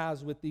Jesus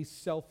has with these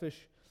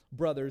selfish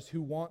brothers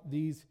who want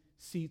these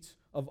seats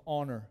of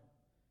honor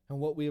and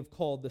what we have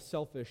called the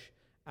selfish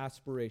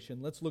aspiration.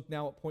 Let's look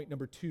now at point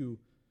number 2.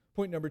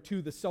 Point number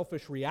 2, the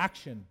selfish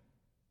reaction.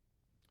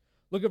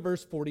 Look at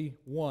verse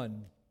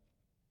 41.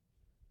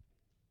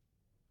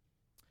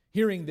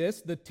 Hearing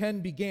this, the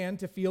 10 began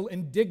to feel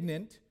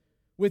indignant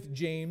with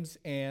James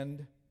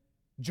and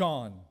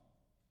John.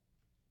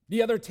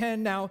 The other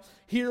 10 now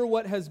hear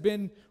what has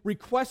been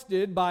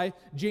requested by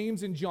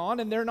James and John,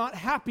 and they're not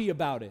happy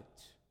about it.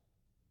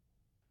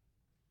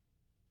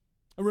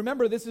 And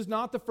remember, this is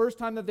not the first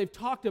time that they've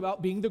talked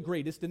about being the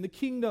greatest in the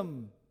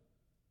kingdom.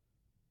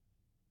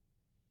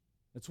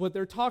 That's what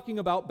they're talking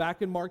about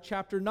back in Mark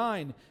chapter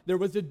 9. There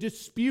was a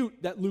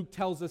dispute that Luke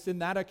tells us in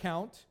that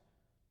account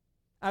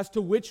as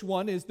to which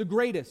one is the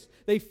greatest.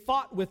 They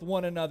fought with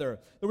one another.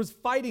 There was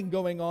fighting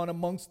going on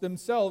amongst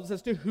themselves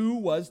as to who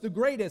was the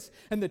greatest.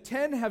 And the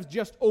 10 have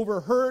just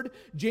overheard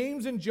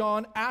James and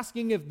John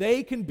asking if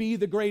they can be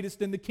the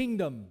greatest in the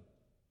kingdom.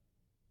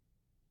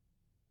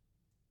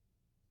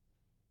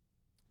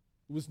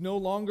 It was no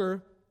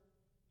longer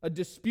a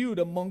dispute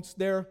amongst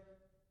their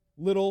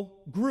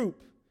little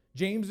group.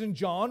 James and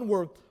John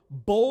were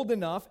bold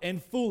enough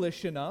and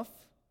foolish enough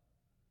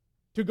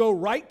to go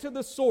right to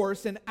the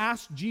source and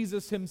ask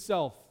Jesus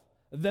himself,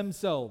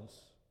 themselves.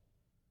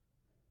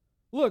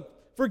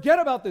 Look, forget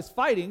about this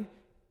fighting.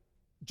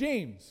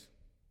 James,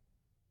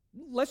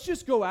 let's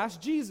just go ask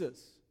Jesus.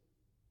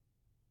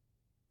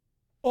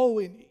 Oh,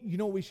 and you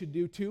know what we should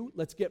do too?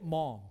 Let's get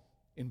Mom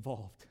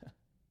involved.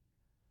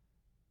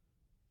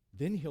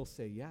 Then he'll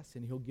say yes,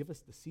 and he'll give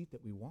us the seat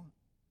that we want.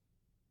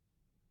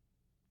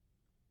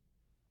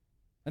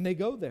 And they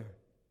go there.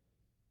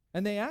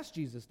 And they ask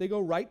Jesus. They go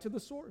right to the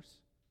source.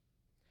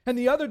 And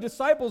the other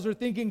disciples are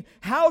thinking,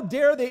 how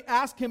dare they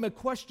ask him a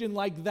question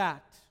like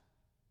that?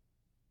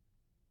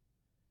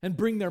 And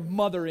bring their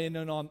mother in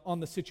and on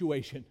the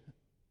situation.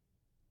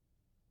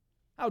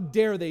 How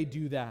dare they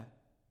do that?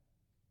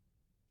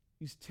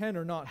 These 10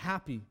 are not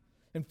happy.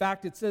 In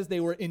fact, it says they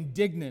were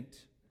indignant.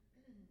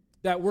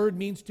 That word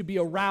means to be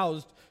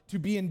aroused, to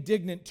be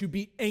indignant, to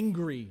be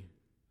angry.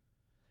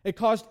 It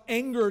caused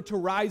anger to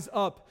rise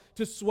up,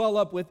 to swell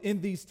up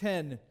within these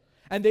 10.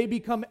 And they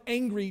become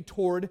angry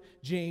toward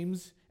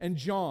James and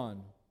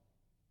John.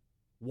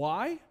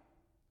 Why?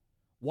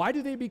 Why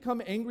do they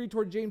become angry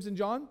toward James and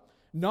John?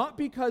 Not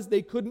because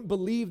they couldn't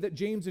believe that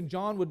James and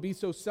John would be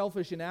so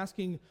selfish in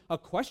asking a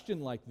question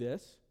like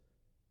this,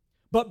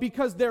 but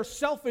because their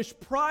selfish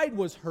pride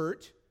was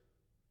hurt.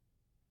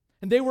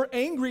 And they were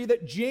angry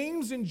that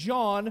James and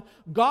John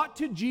got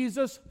to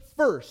Jesus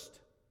first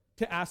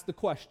to ask the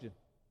question.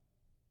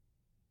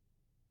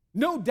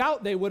 No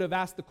doubt they would have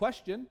asked the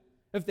question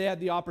if they had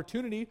the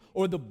opportunity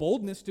or the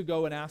boldness to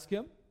go and ask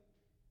him.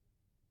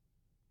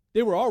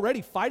 They were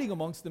already fighting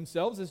amongst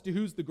themselves as to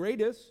who's the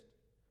greatest.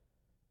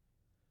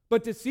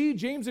 But to see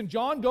James and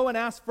John go and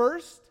ask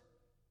first,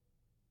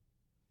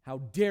 how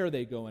dare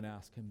they go and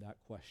ask him that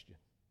question?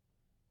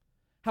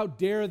 How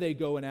dare they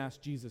go and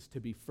ask Jesus to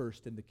be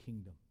first in the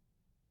kingdom?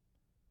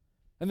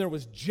 And there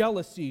was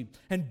jealousy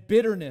and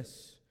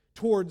bitterness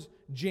towards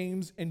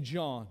James and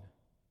John.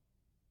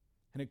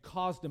 And it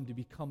caused them to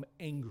become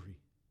angry.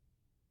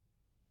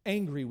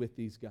 Angry with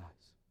these guys.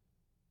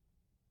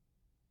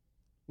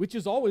 Which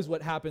is always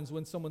what happens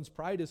when someone's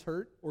pride is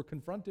hurt or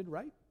confronted,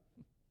 right?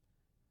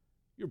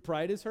 Your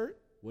pride is hurt.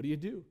 What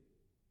do?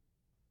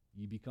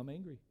 ye become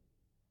angry.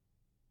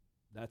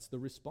 That's the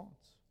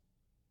response.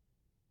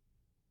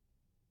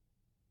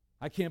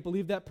 I can't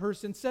believe that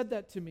person said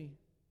that to me.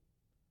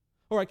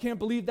 Or I can't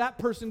believe that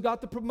person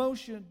got the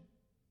promotion.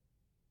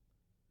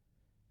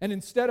 And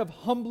instead of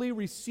humbly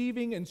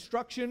receiving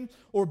instruction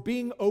or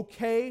being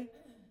okay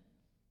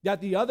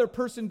that the other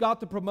person got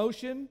the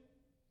promotion,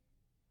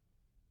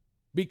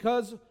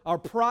 because our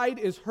pride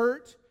is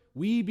hurt,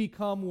 we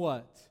become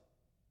what?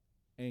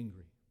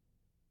 Angry.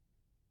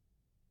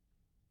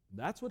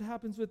 That's what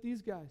happens with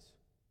these guys.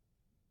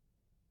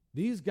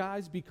 These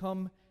guys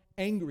become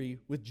angry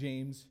with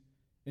James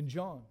and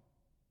John.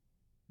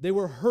 They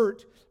were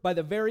hurt by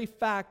the very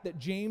fact that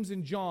James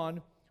and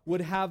John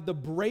would have the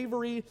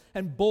bravery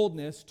and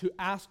boldness to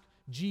ask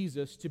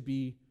Jesus to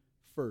be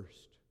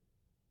first.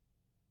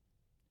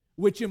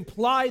 Which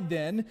implied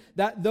then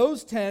that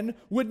those 10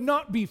 would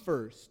not be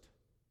first.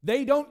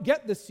 They don't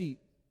get the seat.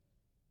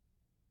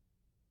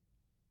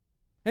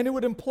 And it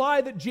would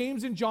imply that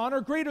James and John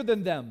are greater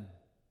than them.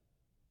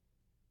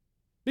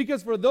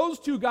 Because for those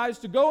two guys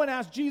to go and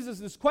ask Jesus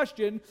this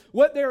question,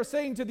 what they are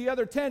saying to the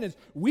other 10 is,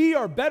 we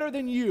are better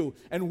than you,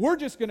 and we're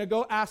just going to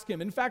go ask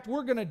him. In fact,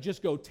 we're going to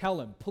just go tell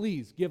him,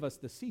 please give us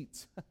the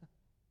seats.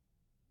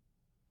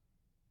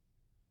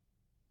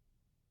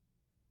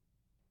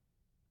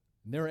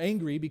 And they're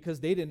angry because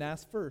they didn't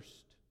ask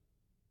first.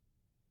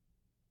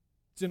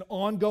 It's an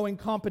ongoing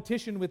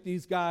competition with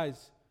these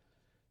guys.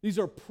 These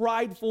are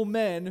prideful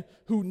men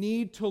who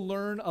need to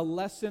learn a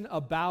lesson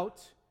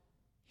about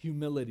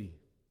humility.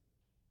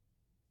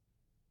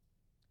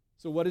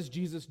 So what does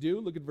Jesus do?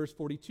 Look at verse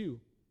 42.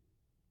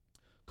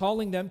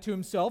 Calling them to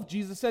himself,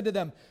 Jesus said to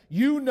them,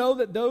 you know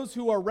that those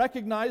who are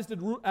recognized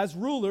as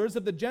rulers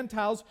of the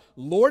Gentiles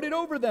lord it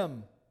over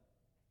them,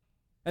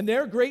 and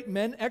their great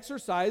men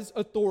exercise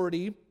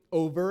authority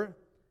over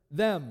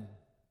them.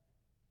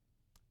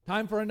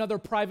 Time for another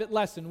private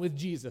lesson with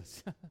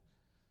Jesus.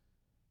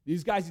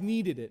 These guys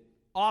needed it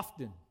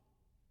often.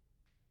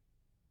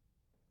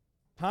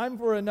 Time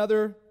for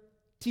another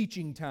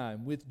teaching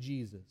time with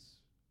Jesus.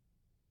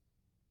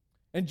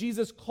 And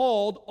Jesus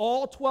called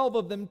all 12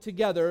 of them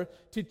together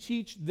to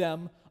teach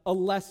them a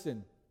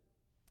lesson.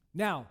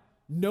 Now,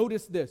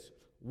 notice this.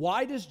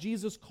 Why does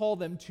Jesus call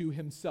them to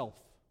himself?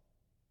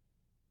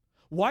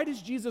 Why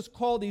does Jesus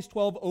call these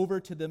 12 over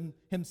to them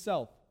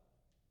himself?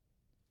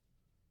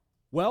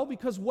 Well,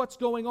 because what's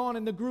going on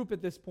in the group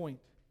at this point?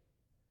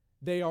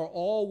 They are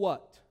all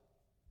what?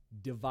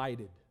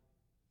 Divided.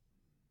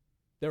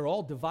 They're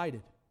all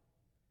divided.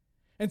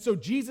 And so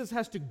Jesus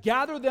has to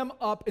gather them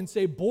up and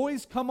say,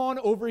 boys, come on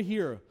over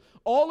here.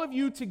 All of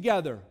you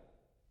together.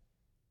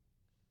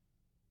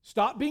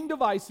 Stop being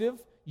divisive.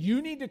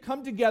 You need to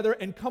come together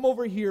and come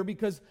over here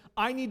because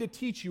I need to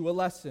teach you a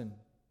lesson.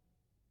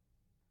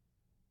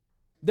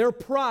 Their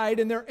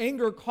pride and their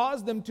anger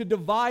caused them to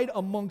divide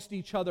amongst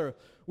each other,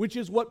 which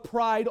is what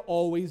pride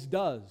always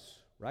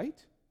does, right?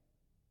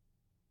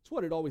 It's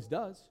what it always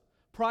does.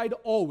 Pride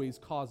always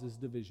causes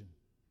division.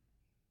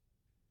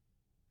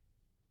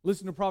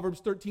 Listen to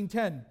Proverbs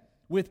 13:10.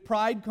 With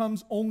pride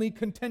comes only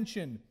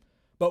contention,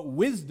 but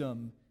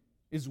wisdom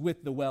is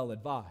with the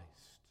well-advised.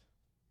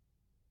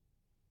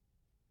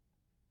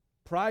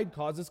 Pride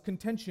causes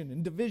contention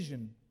and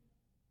division.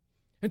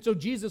 And so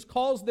Jesus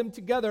calls them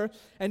together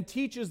and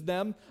teaches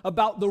them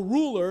about the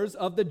rulers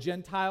of the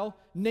Gentile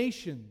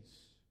nations.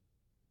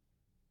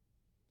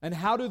 And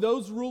how do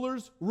those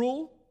rulers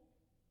rule?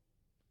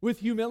 With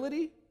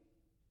humility?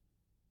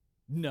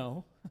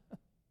 No,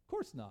 of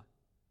course not.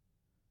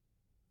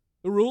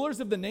 The rulers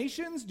of the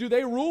nations, do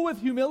they rule with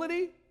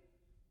humility?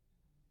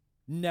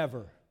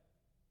 Never.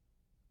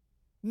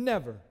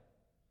 Never.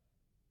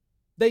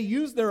 They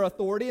use their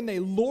authority and they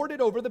lord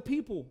it over the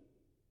people.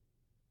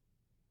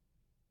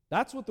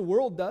 That's what the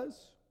world does.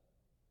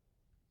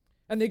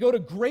 And they go to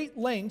great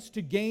lengths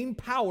to gain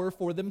power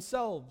for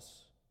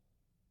themselves.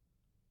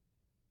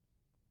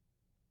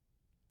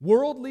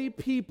 Worldly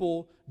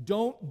people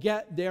don't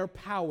get their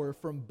power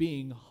from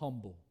being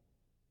humble.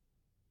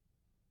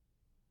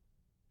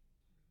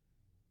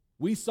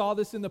 We saw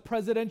this in the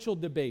presidential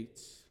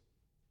debates,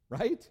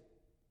 right?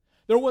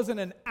 There wasn't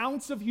an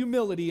ounce of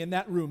humility in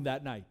that room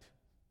that night.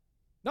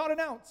 Not an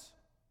ounce.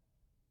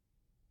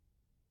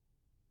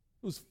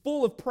 It was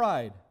full of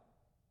pride.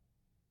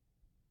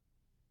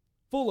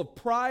 Full of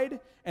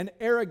pride and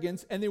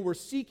arrogance, and they were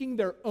seeking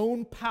their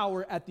own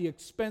power at the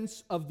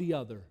expense of the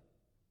other.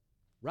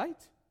 Right?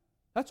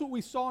 That's what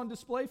we saw on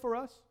display for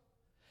us.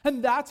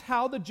 And that's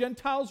how the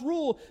Gentiles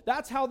rule.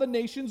 That's how the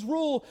nations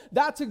rule.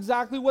 That's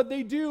exactly what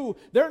they do.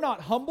 They're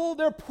not humble,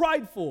 they're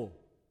prideful.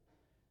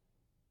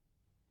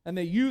 And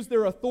they use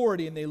their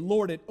authority and they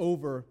lord it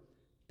over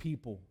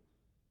people.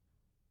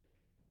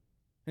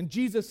 And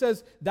Jesus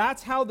says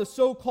that's how the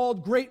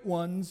so-called great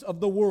ones of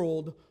the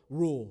world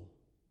rule.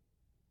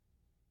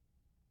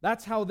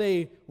 That's how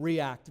they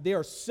react. They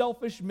are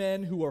selfish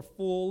men who are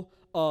full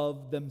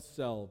of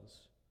themselves.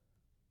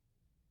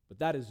 But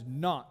that is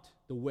not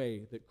the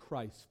way that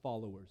Christ's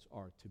followers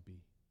are to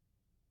be.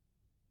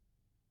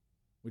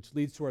 Which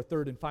leads to our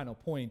third and final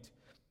point,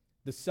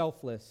 the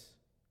selfless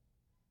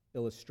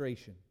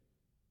illustration.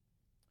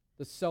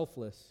 The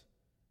selfless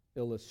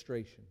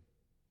illustration.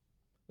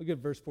 Look at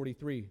verse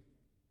 43.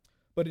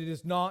 But it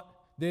is not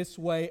this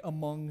way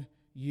among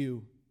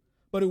you.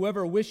 But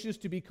whoever wishes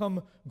to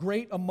become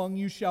great among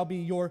you shall be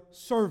your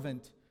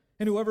servant.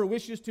 And whoever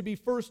wishes to be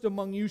first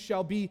among you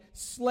shall be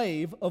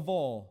slave of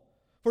all.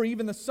 For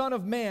even the Son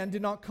of Man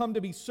did not come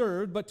to be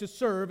served, but to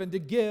serve and to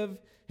give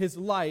his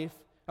life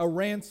a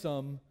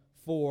ransom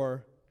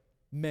for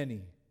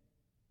many.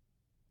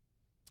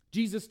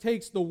 Jesus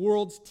takes the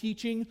world's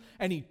teaching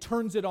and he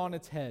turns it on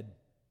its head.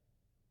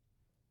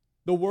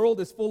 The world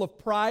is full of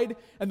pride,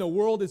 and the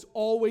world is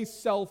always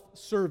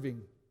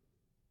self-serving.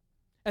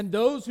 And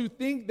those who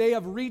think they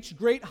have reached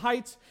great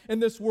heights in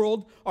this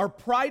world are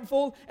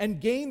prideful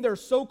and gain their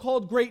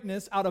so-called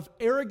greatness out of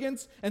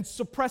arrogance and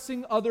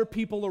suppressing other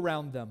people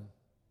around them.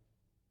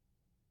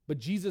 But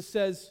Jesus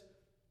says,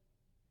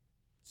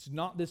 it's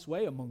not this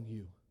way among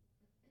you.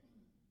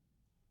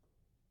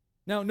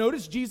 Now,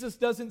 notice Jesus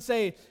doesn't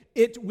say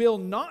it will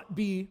not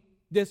be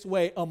this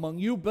way among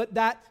you, but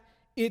that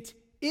it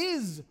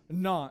is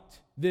not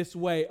this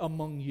way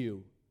among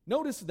you.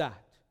 Notice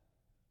that.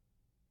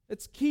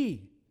 It's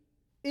key.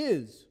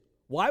 Is.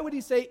 Why would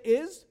he say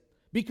is?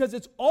 Because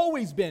it's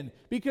always been.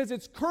 Because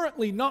it's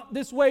currently not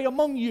this way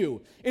among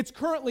you. It's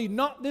currently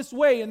not this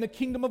way in the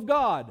kingdom of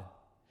God.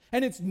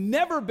 And it's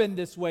never been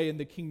this way in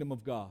the kingdom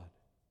of God.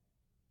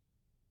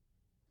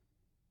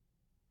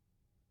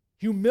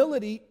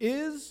 Humility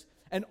is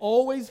and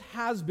always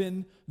has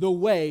been the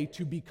way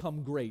to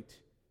become great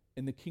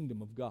in the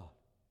kingdom of God.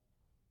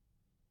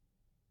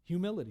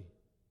 Humility.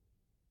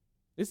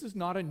 This is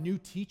not a new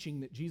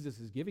teaching that Jesus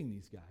is giving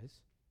these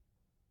guys.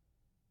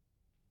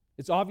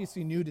 It's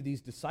obviously new to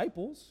these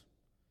disciples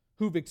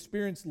who've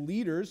experienced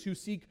leaders who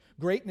seek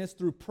greatness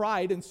through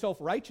pride and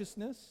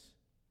self-righteousness.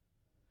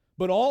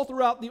 But all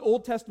throughout the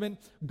Old Testament,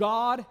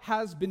 God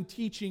has been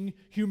teaching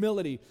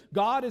humility.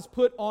 God has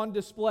put on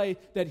display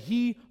that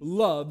He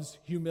loves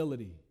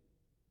humility.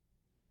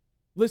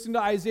 Listen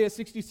to Isaiah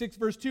 66,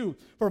 verse 2.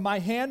 For my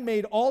hand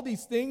made all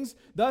these things,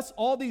 thus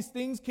all these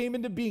things came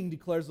into being,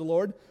 declares the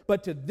Lord.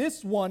 But to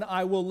this one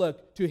I will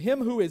look, to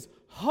him who is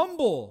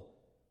humble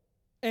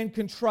and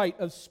contrite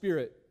of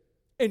spirit,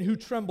 and who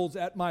trembles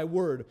at my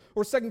word.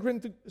 Or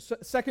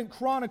 2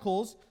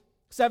 Chronicles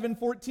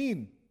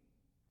 7:14.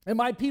 And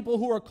my people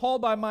who are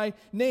called by my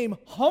name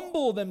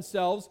humble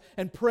themselves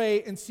and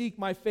pray and seek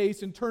my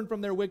face and turn from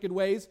their wicked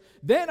ways,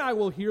 then I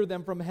will hear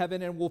them from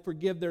heaven and will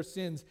forgive their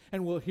sins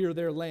and will heal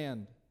their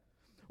land.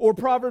 Or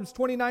Proverbs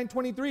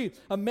 29:23,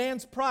 a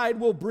man's pride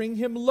will bring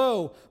him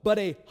low, but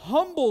a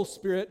humble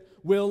spirit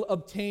will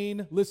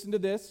obtain, listen to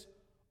this,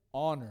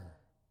 honor.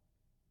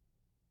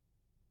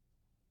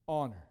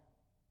 Honor.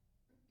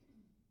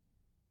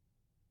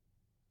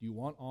 Do you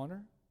want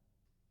honor?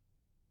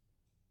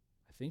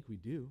 I think we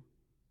do.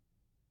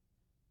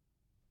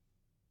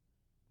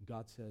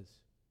 God says,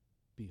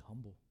 be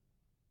humble.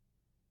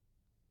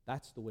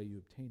 That's the way you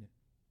obtain it.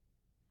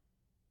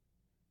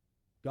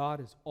 God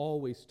has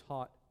always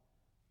taught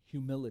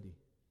humility.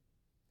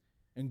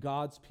 And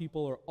God's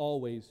people are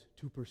always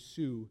to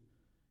pursue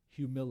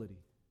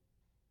humility.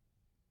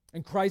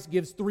 And Christ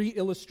gives 3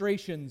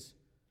 illustrations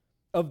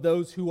of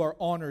those who are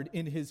honored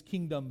in His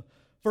kingdom.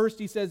 First,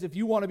 He says, if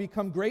you want to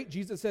become great,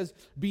 Jesus says,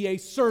 be a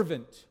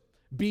servant.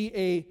 Be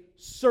a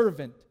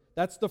servant.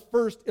 That's the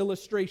first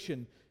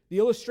illustration. The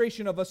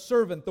illustration of a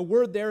servant. The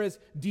word there is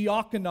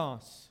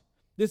diakonos.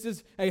 This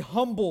is a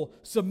humble,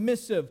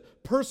 submissive,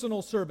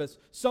 personal service.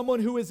 Someone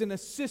who is an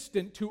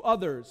assistant to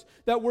others.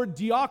 That word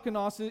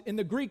diakonos in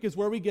the Greek is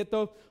where we get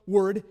the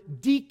word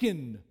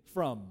deacon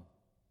from.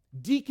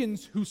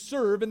 Deacons who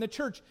serve in the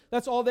church.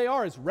 That's all they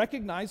are, is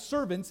recognized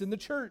servants in the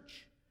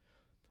church.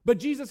 But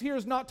Jesus here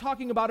is not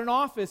talking about an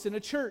office in a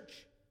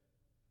church.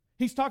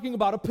 He's talking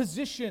about a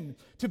position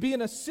to be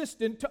an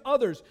assistant to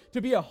others,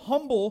 to be a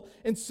humble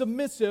and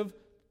submissive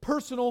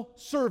personal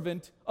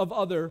servant of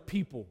other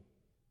people.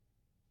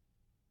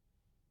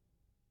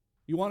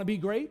 You want to be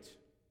great?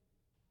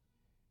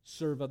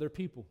 Serve other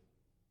people.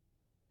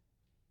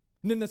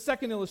 And then the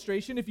second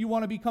illustration, if you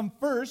want to become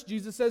first,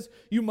 Jesus says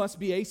you must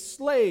be a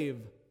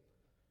slave.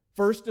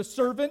 First, a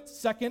servant.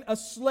 Second, a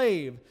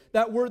slave.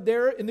 That word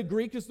there in the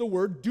Greek is the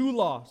word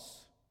doulos.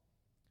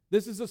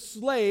 This is a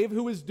slave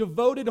who is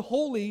devoted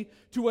wholly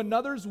to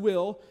another's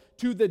will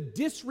to the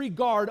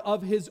disregard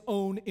of his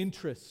own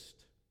interest.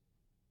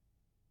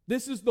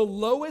 This is the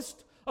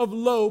lowest of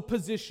low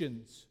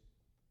positions,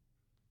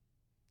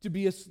 to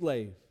be a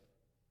slave.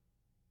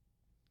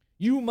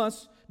 You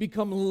must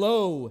become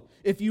low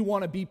if you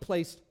want to be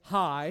placed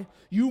high.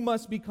 You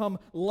must become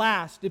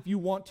last if you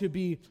want to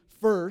be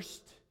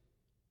first.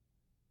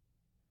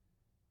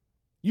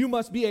 You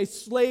must be a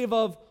slave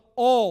of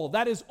all,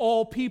 that is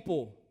all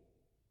people.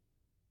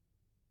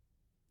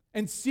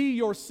 And see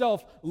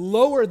yourself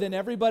lower than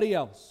everybody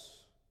else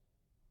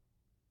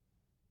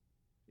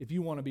if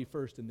you want to be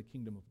first in the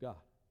kingdom of God.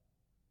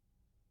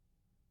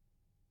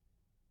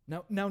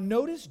 Now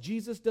notice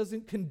Jesus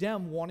doesn't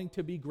condemn wanting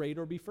to be great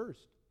or be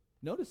first.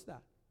 Notice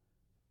that.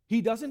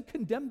 He doesn't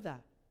condemn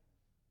that.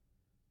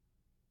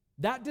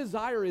 that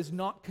desire is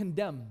not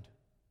condemned.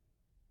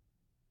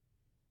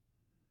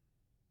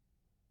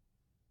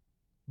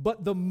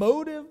 But the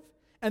motive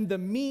and the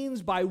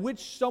means by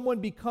which someone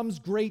becomes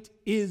great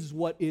is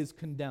what is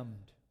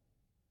condemned.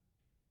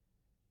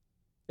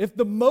 If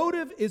the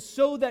motive is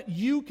so that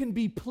you can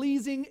be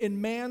pleasing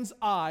in man's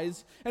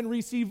eyes and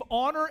receive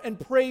honor and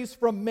praise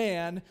from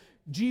man,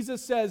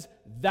 Jesus says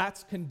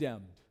that's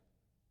condemned.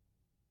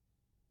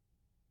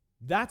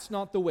 That's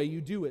not the way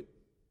you do it.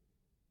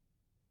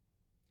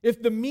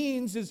 If the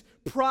means is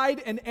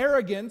pride and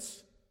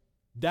arrogance,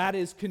 that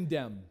is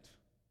condemned.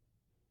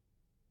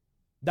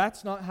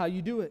 That's not how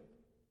you do it.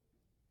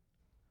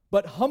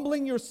 But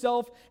humbling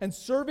yourself and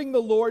serving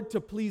the Lord to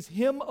please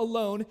Him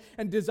alone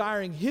and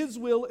desiring His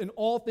will in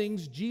all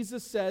things,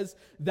 Jesus says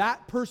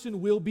that person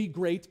will be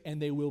great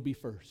and they will be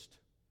first.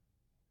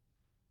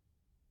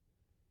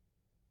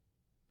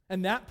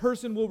 And that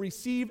person will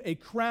receive a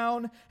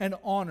crown and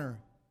honor.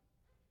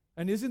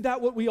 And isn't that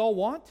what we all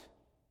want?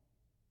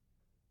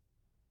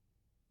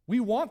 We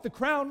want the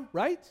crown,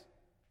 right?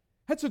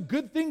 That's a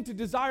good thing to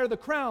desire the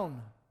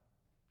crown.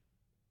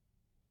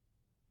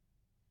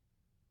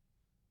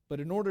 But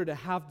in order to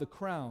have the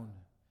crown,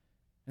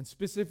 and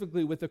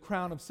specifically with the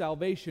crown of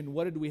salvation,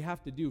 what did we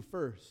have to do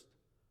first?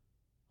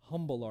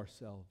 Humble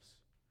ourselves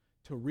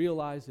to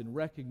realize and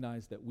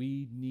recognize that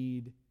we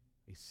need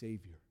a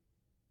Savior.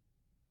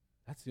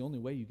 That's the only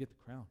way you get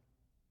the crown.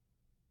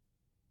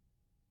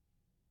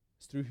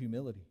 It's through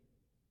humility.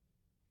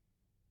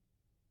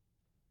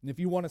 And if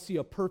you want to see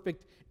a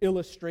perfect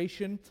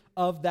illustration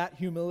of that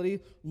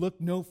humility,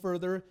 look no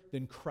further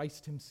than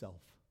Christ Himself.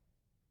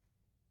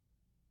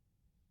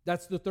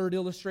 That's the third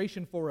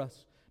illustration for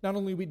us. Not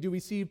only do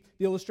we see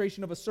the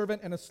illustration of a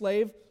servant and a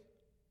slave,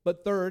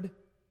 but third,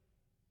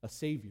 a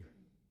Savior.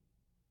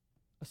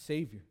 A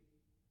Savior.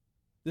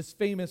 This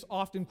famous,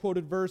 often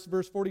quoted verse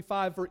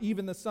 45, "For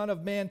even the Son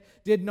of Man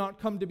did not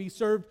come to be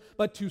served,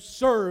 but to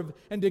serve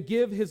and to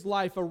give His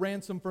life a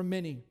ransom for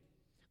many."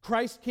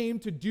 Christ came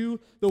to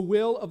do the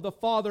will of the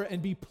Father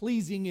and be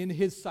pleasing in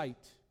His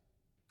sight.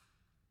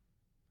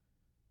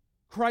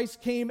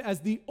 Christ came as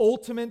the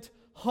ultimate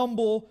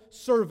humble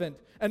servant.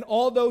 And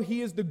although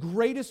He is the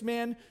greatest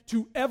man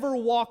to ever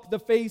walk the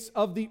face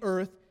of the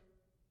earth,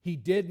 He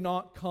did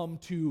not come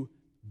to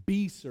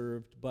be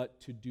served,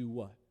 but to do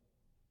what?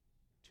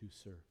 To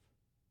serve.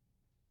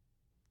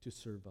 To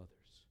serve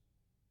others.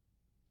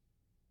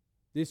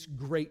 This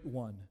great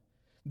one,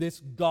 this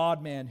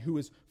God-man who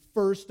is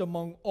first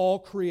among all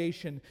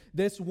creation,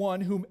 this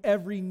one whom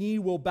every knee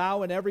will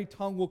bow and every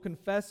tongue will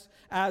confess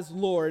as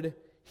Lord,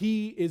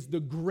 He is the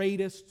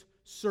greatest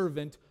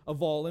servant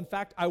of all. In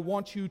fact, I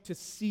want you to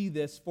see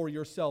this for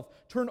yourself.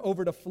 Turn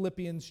over to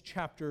Philippians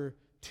chapter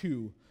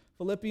 2.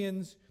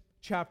 Philippians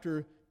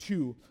chapter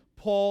 2.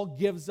 Paul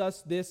gives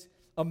us this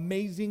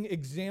amazing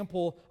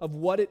example of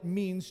what it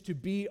means to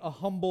be a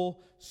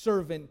humble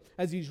servant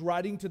as he's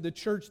writing to the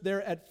church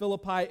there at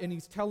Philippi, and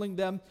he's telling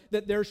them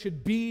that there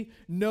should be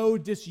no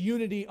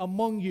disunity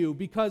among you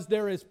because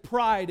there is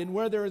pride, and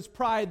where there is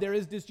pride there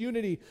is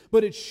disunity,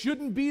 but it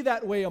shouldn't be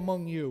that way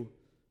among you.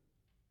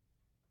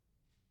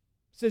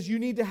 It says you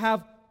need to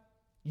have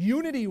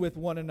unity with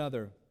one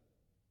another,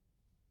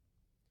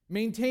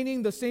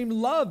 maintaining the same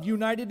love,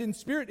 united in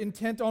spirit,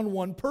 intent on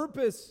one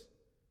purpose.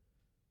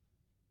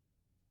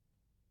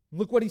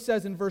 Look what he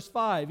says in verse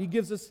 5. He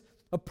gives us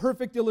a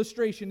perfect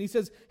illustration. He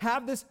says,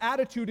 "Have this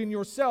attitude in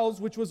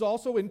yourselves, which was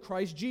also in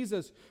Christ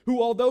Jesus,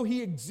 who, although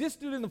He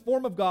existed in the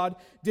form of God,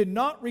 did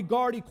not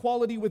regard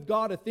equality with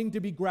God a thing to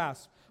be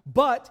grasped,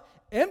 but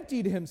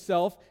emptied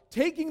Himself,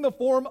 taking the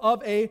form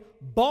of a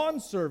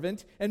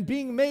bondservant and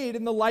being made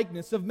in the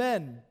likeness of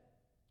men."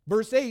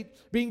 Verse 8,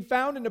 "Being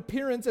found in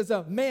appearance as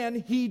a man,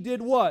 He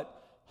did what?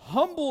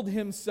 Humbled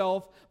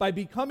Himself by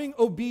becoming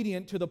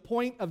obedient to the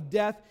point of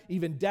death,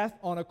 even death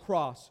on a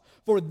cross.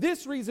 For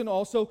this reason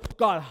also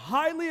God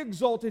highly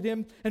exalted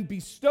Him and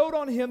bestowed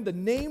on Him the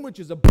name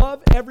which is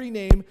above every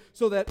name,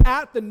 so that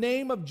at the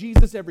name of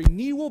Jesus every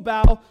knee will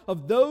bow,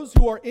 of those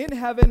who are in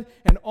heaven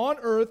and on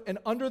earth and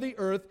under the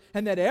earth,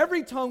 and that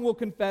every tongue will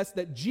confess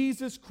that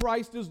Jesus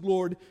Christ is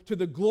Lord, to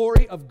the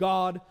glory of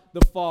God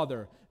the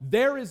Father."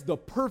 There is the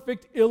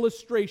perfect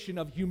illustration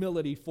of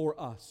humility for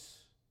us.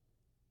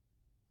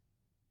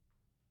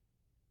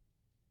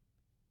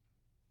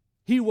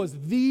 He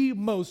was the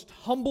most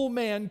humble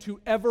man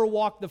to ever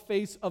walk the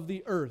face of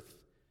the earth.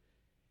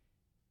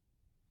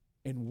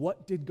 And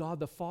what did God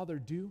the Father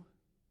do?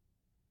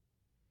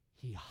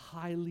 He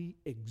highly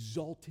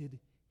exalted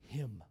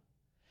Him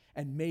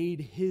and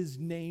made His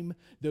name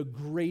the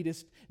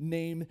greatest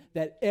name,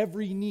 that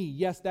every knee,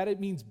 yes, that it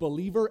means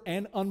believer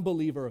and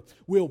unbeliever,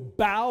 will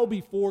bow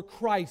before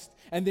Christ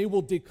and they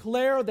will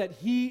declare that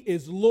He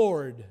is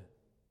Lord.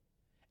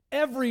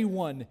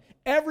 Everyone,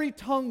 every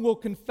tongue will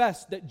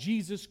confess that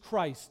Jesus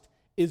Christ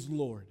is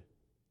Lord.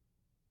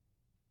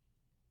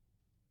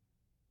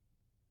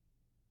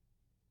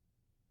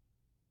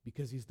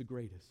 Because He's the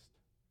greatest.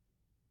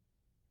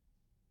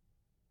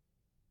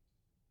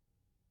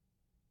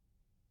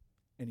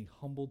 And He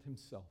humbled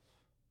Himself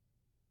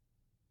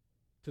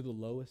to the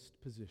lowest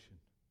position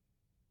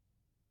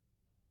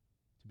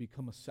to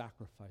become a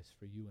sacrifice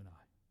for you and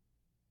I.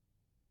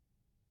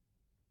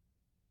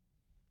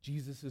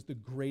 Jesus is the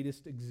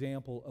greatest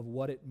example of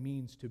what it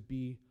means to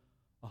be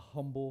a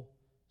humble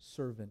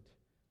servant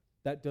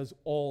that does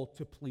all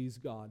to please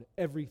God.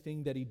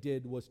 Everything that he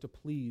did was to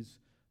please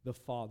the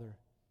Father.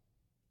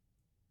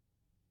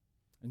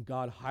 And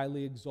God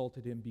highly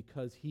exalted him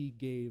because he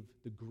gave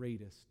the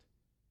greatest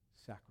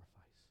sacrifice.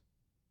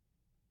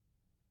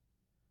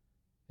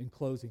 In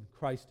closing,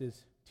 Christ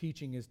is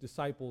teaching his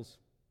disciples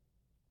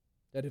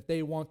that if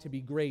they want to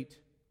be great,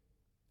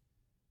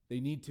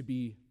 they need to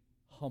be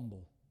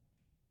humble.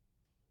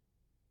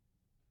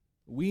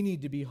 We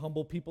need to be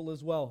humble people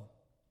as well.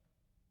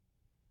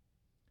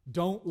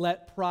 Don't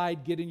let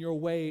pride get in your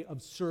way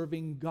of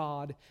serving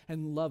God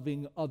and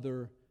loving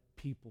other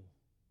people.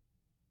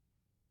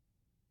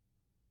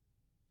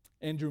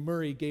 Andrew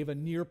Murray gave a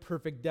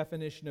near-perfect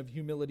definition of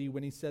humility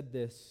when he said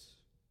this: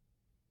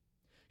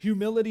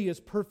 humility is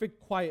perfect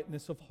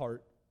quietness of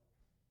heart.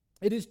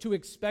 It is to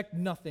expect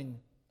nothing,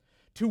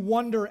 to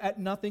wonder at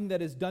nothing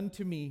that is done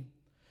to me,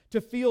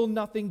 to feel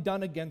nothing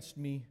done against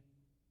me.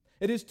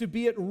 It is to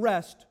be at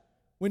rest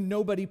when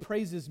nobody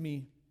praises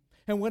me,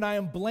 and when I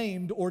am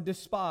blamed or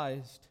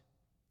despised.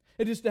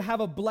 It is to have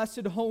a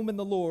blessed home in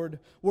the Lord,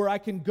 where I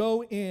can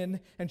go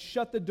in and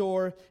shut the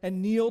door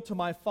and kneel to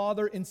my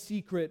Father in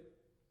secret,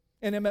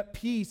 and am at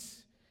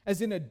peace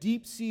as in a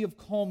deep sea of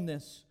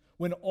calmness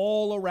when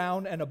all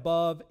around and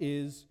above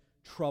is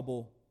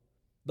trouble.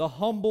 The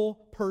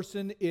humble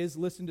person is,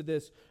 listen to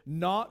this,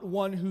 not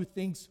one who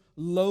thinks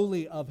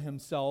lowly of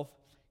himself.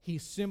 He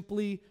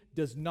simply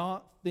does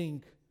not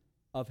think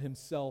of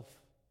himself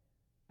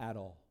at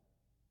all.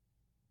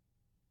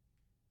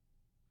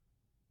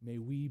 May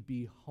we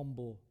be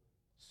humble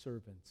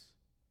servants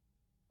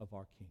of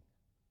our King.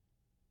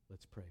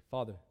 Let's pray.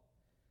 Father,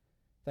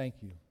 thank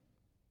you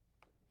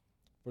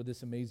for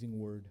this amazing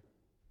word.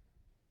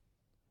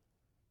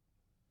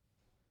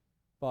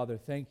 Father,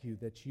 thank you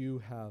that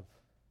you have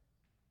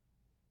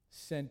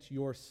sent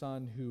your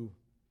Son who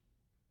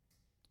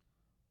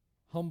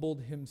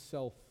humbled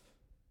himself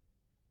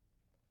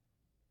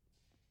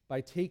by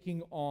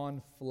taking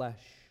on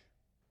flesh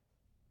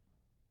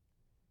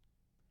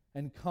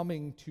and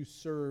coming to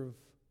serve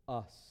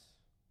us,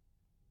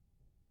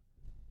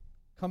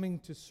 coming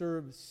to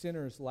serve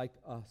sinners like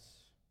us.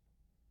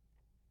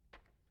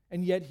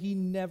 And yet he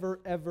never,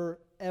 ever,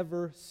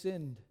 ever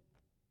sinned.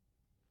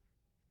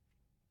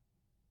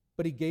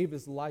 But he gave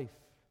his life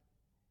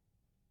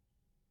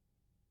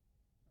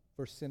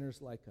for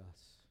sinners like us.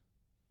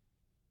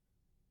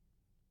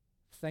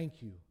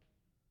 Thank you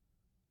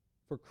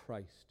for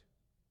Christ,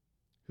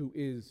 who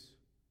is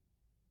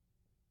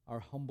our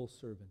humble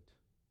servant,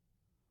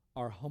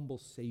 our humble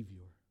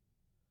Savior,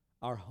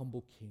 our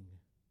humble King.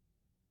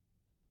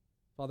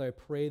 Father, I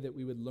pray that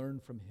we would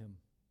learn from him,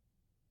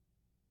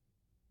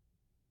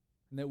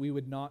 and that we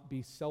would not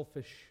be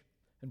selfish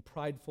and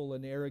prideful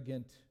and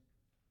arrogant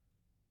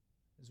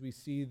as we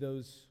see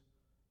those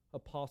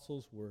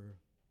apostles were.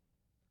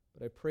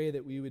 But I pray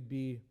that we would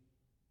be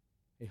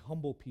a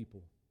humble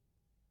people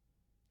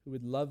who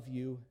would love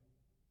you,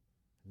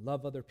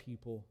 love other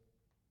people,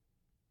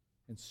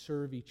 and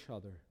serve each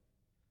other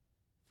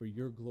for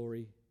your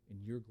glory and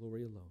your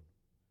glory alone.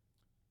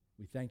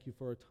 We thank you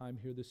for our time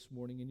here this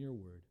morning in your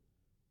word.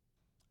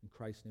 In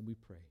Christ's name we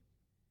pray.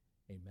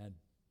 Amen.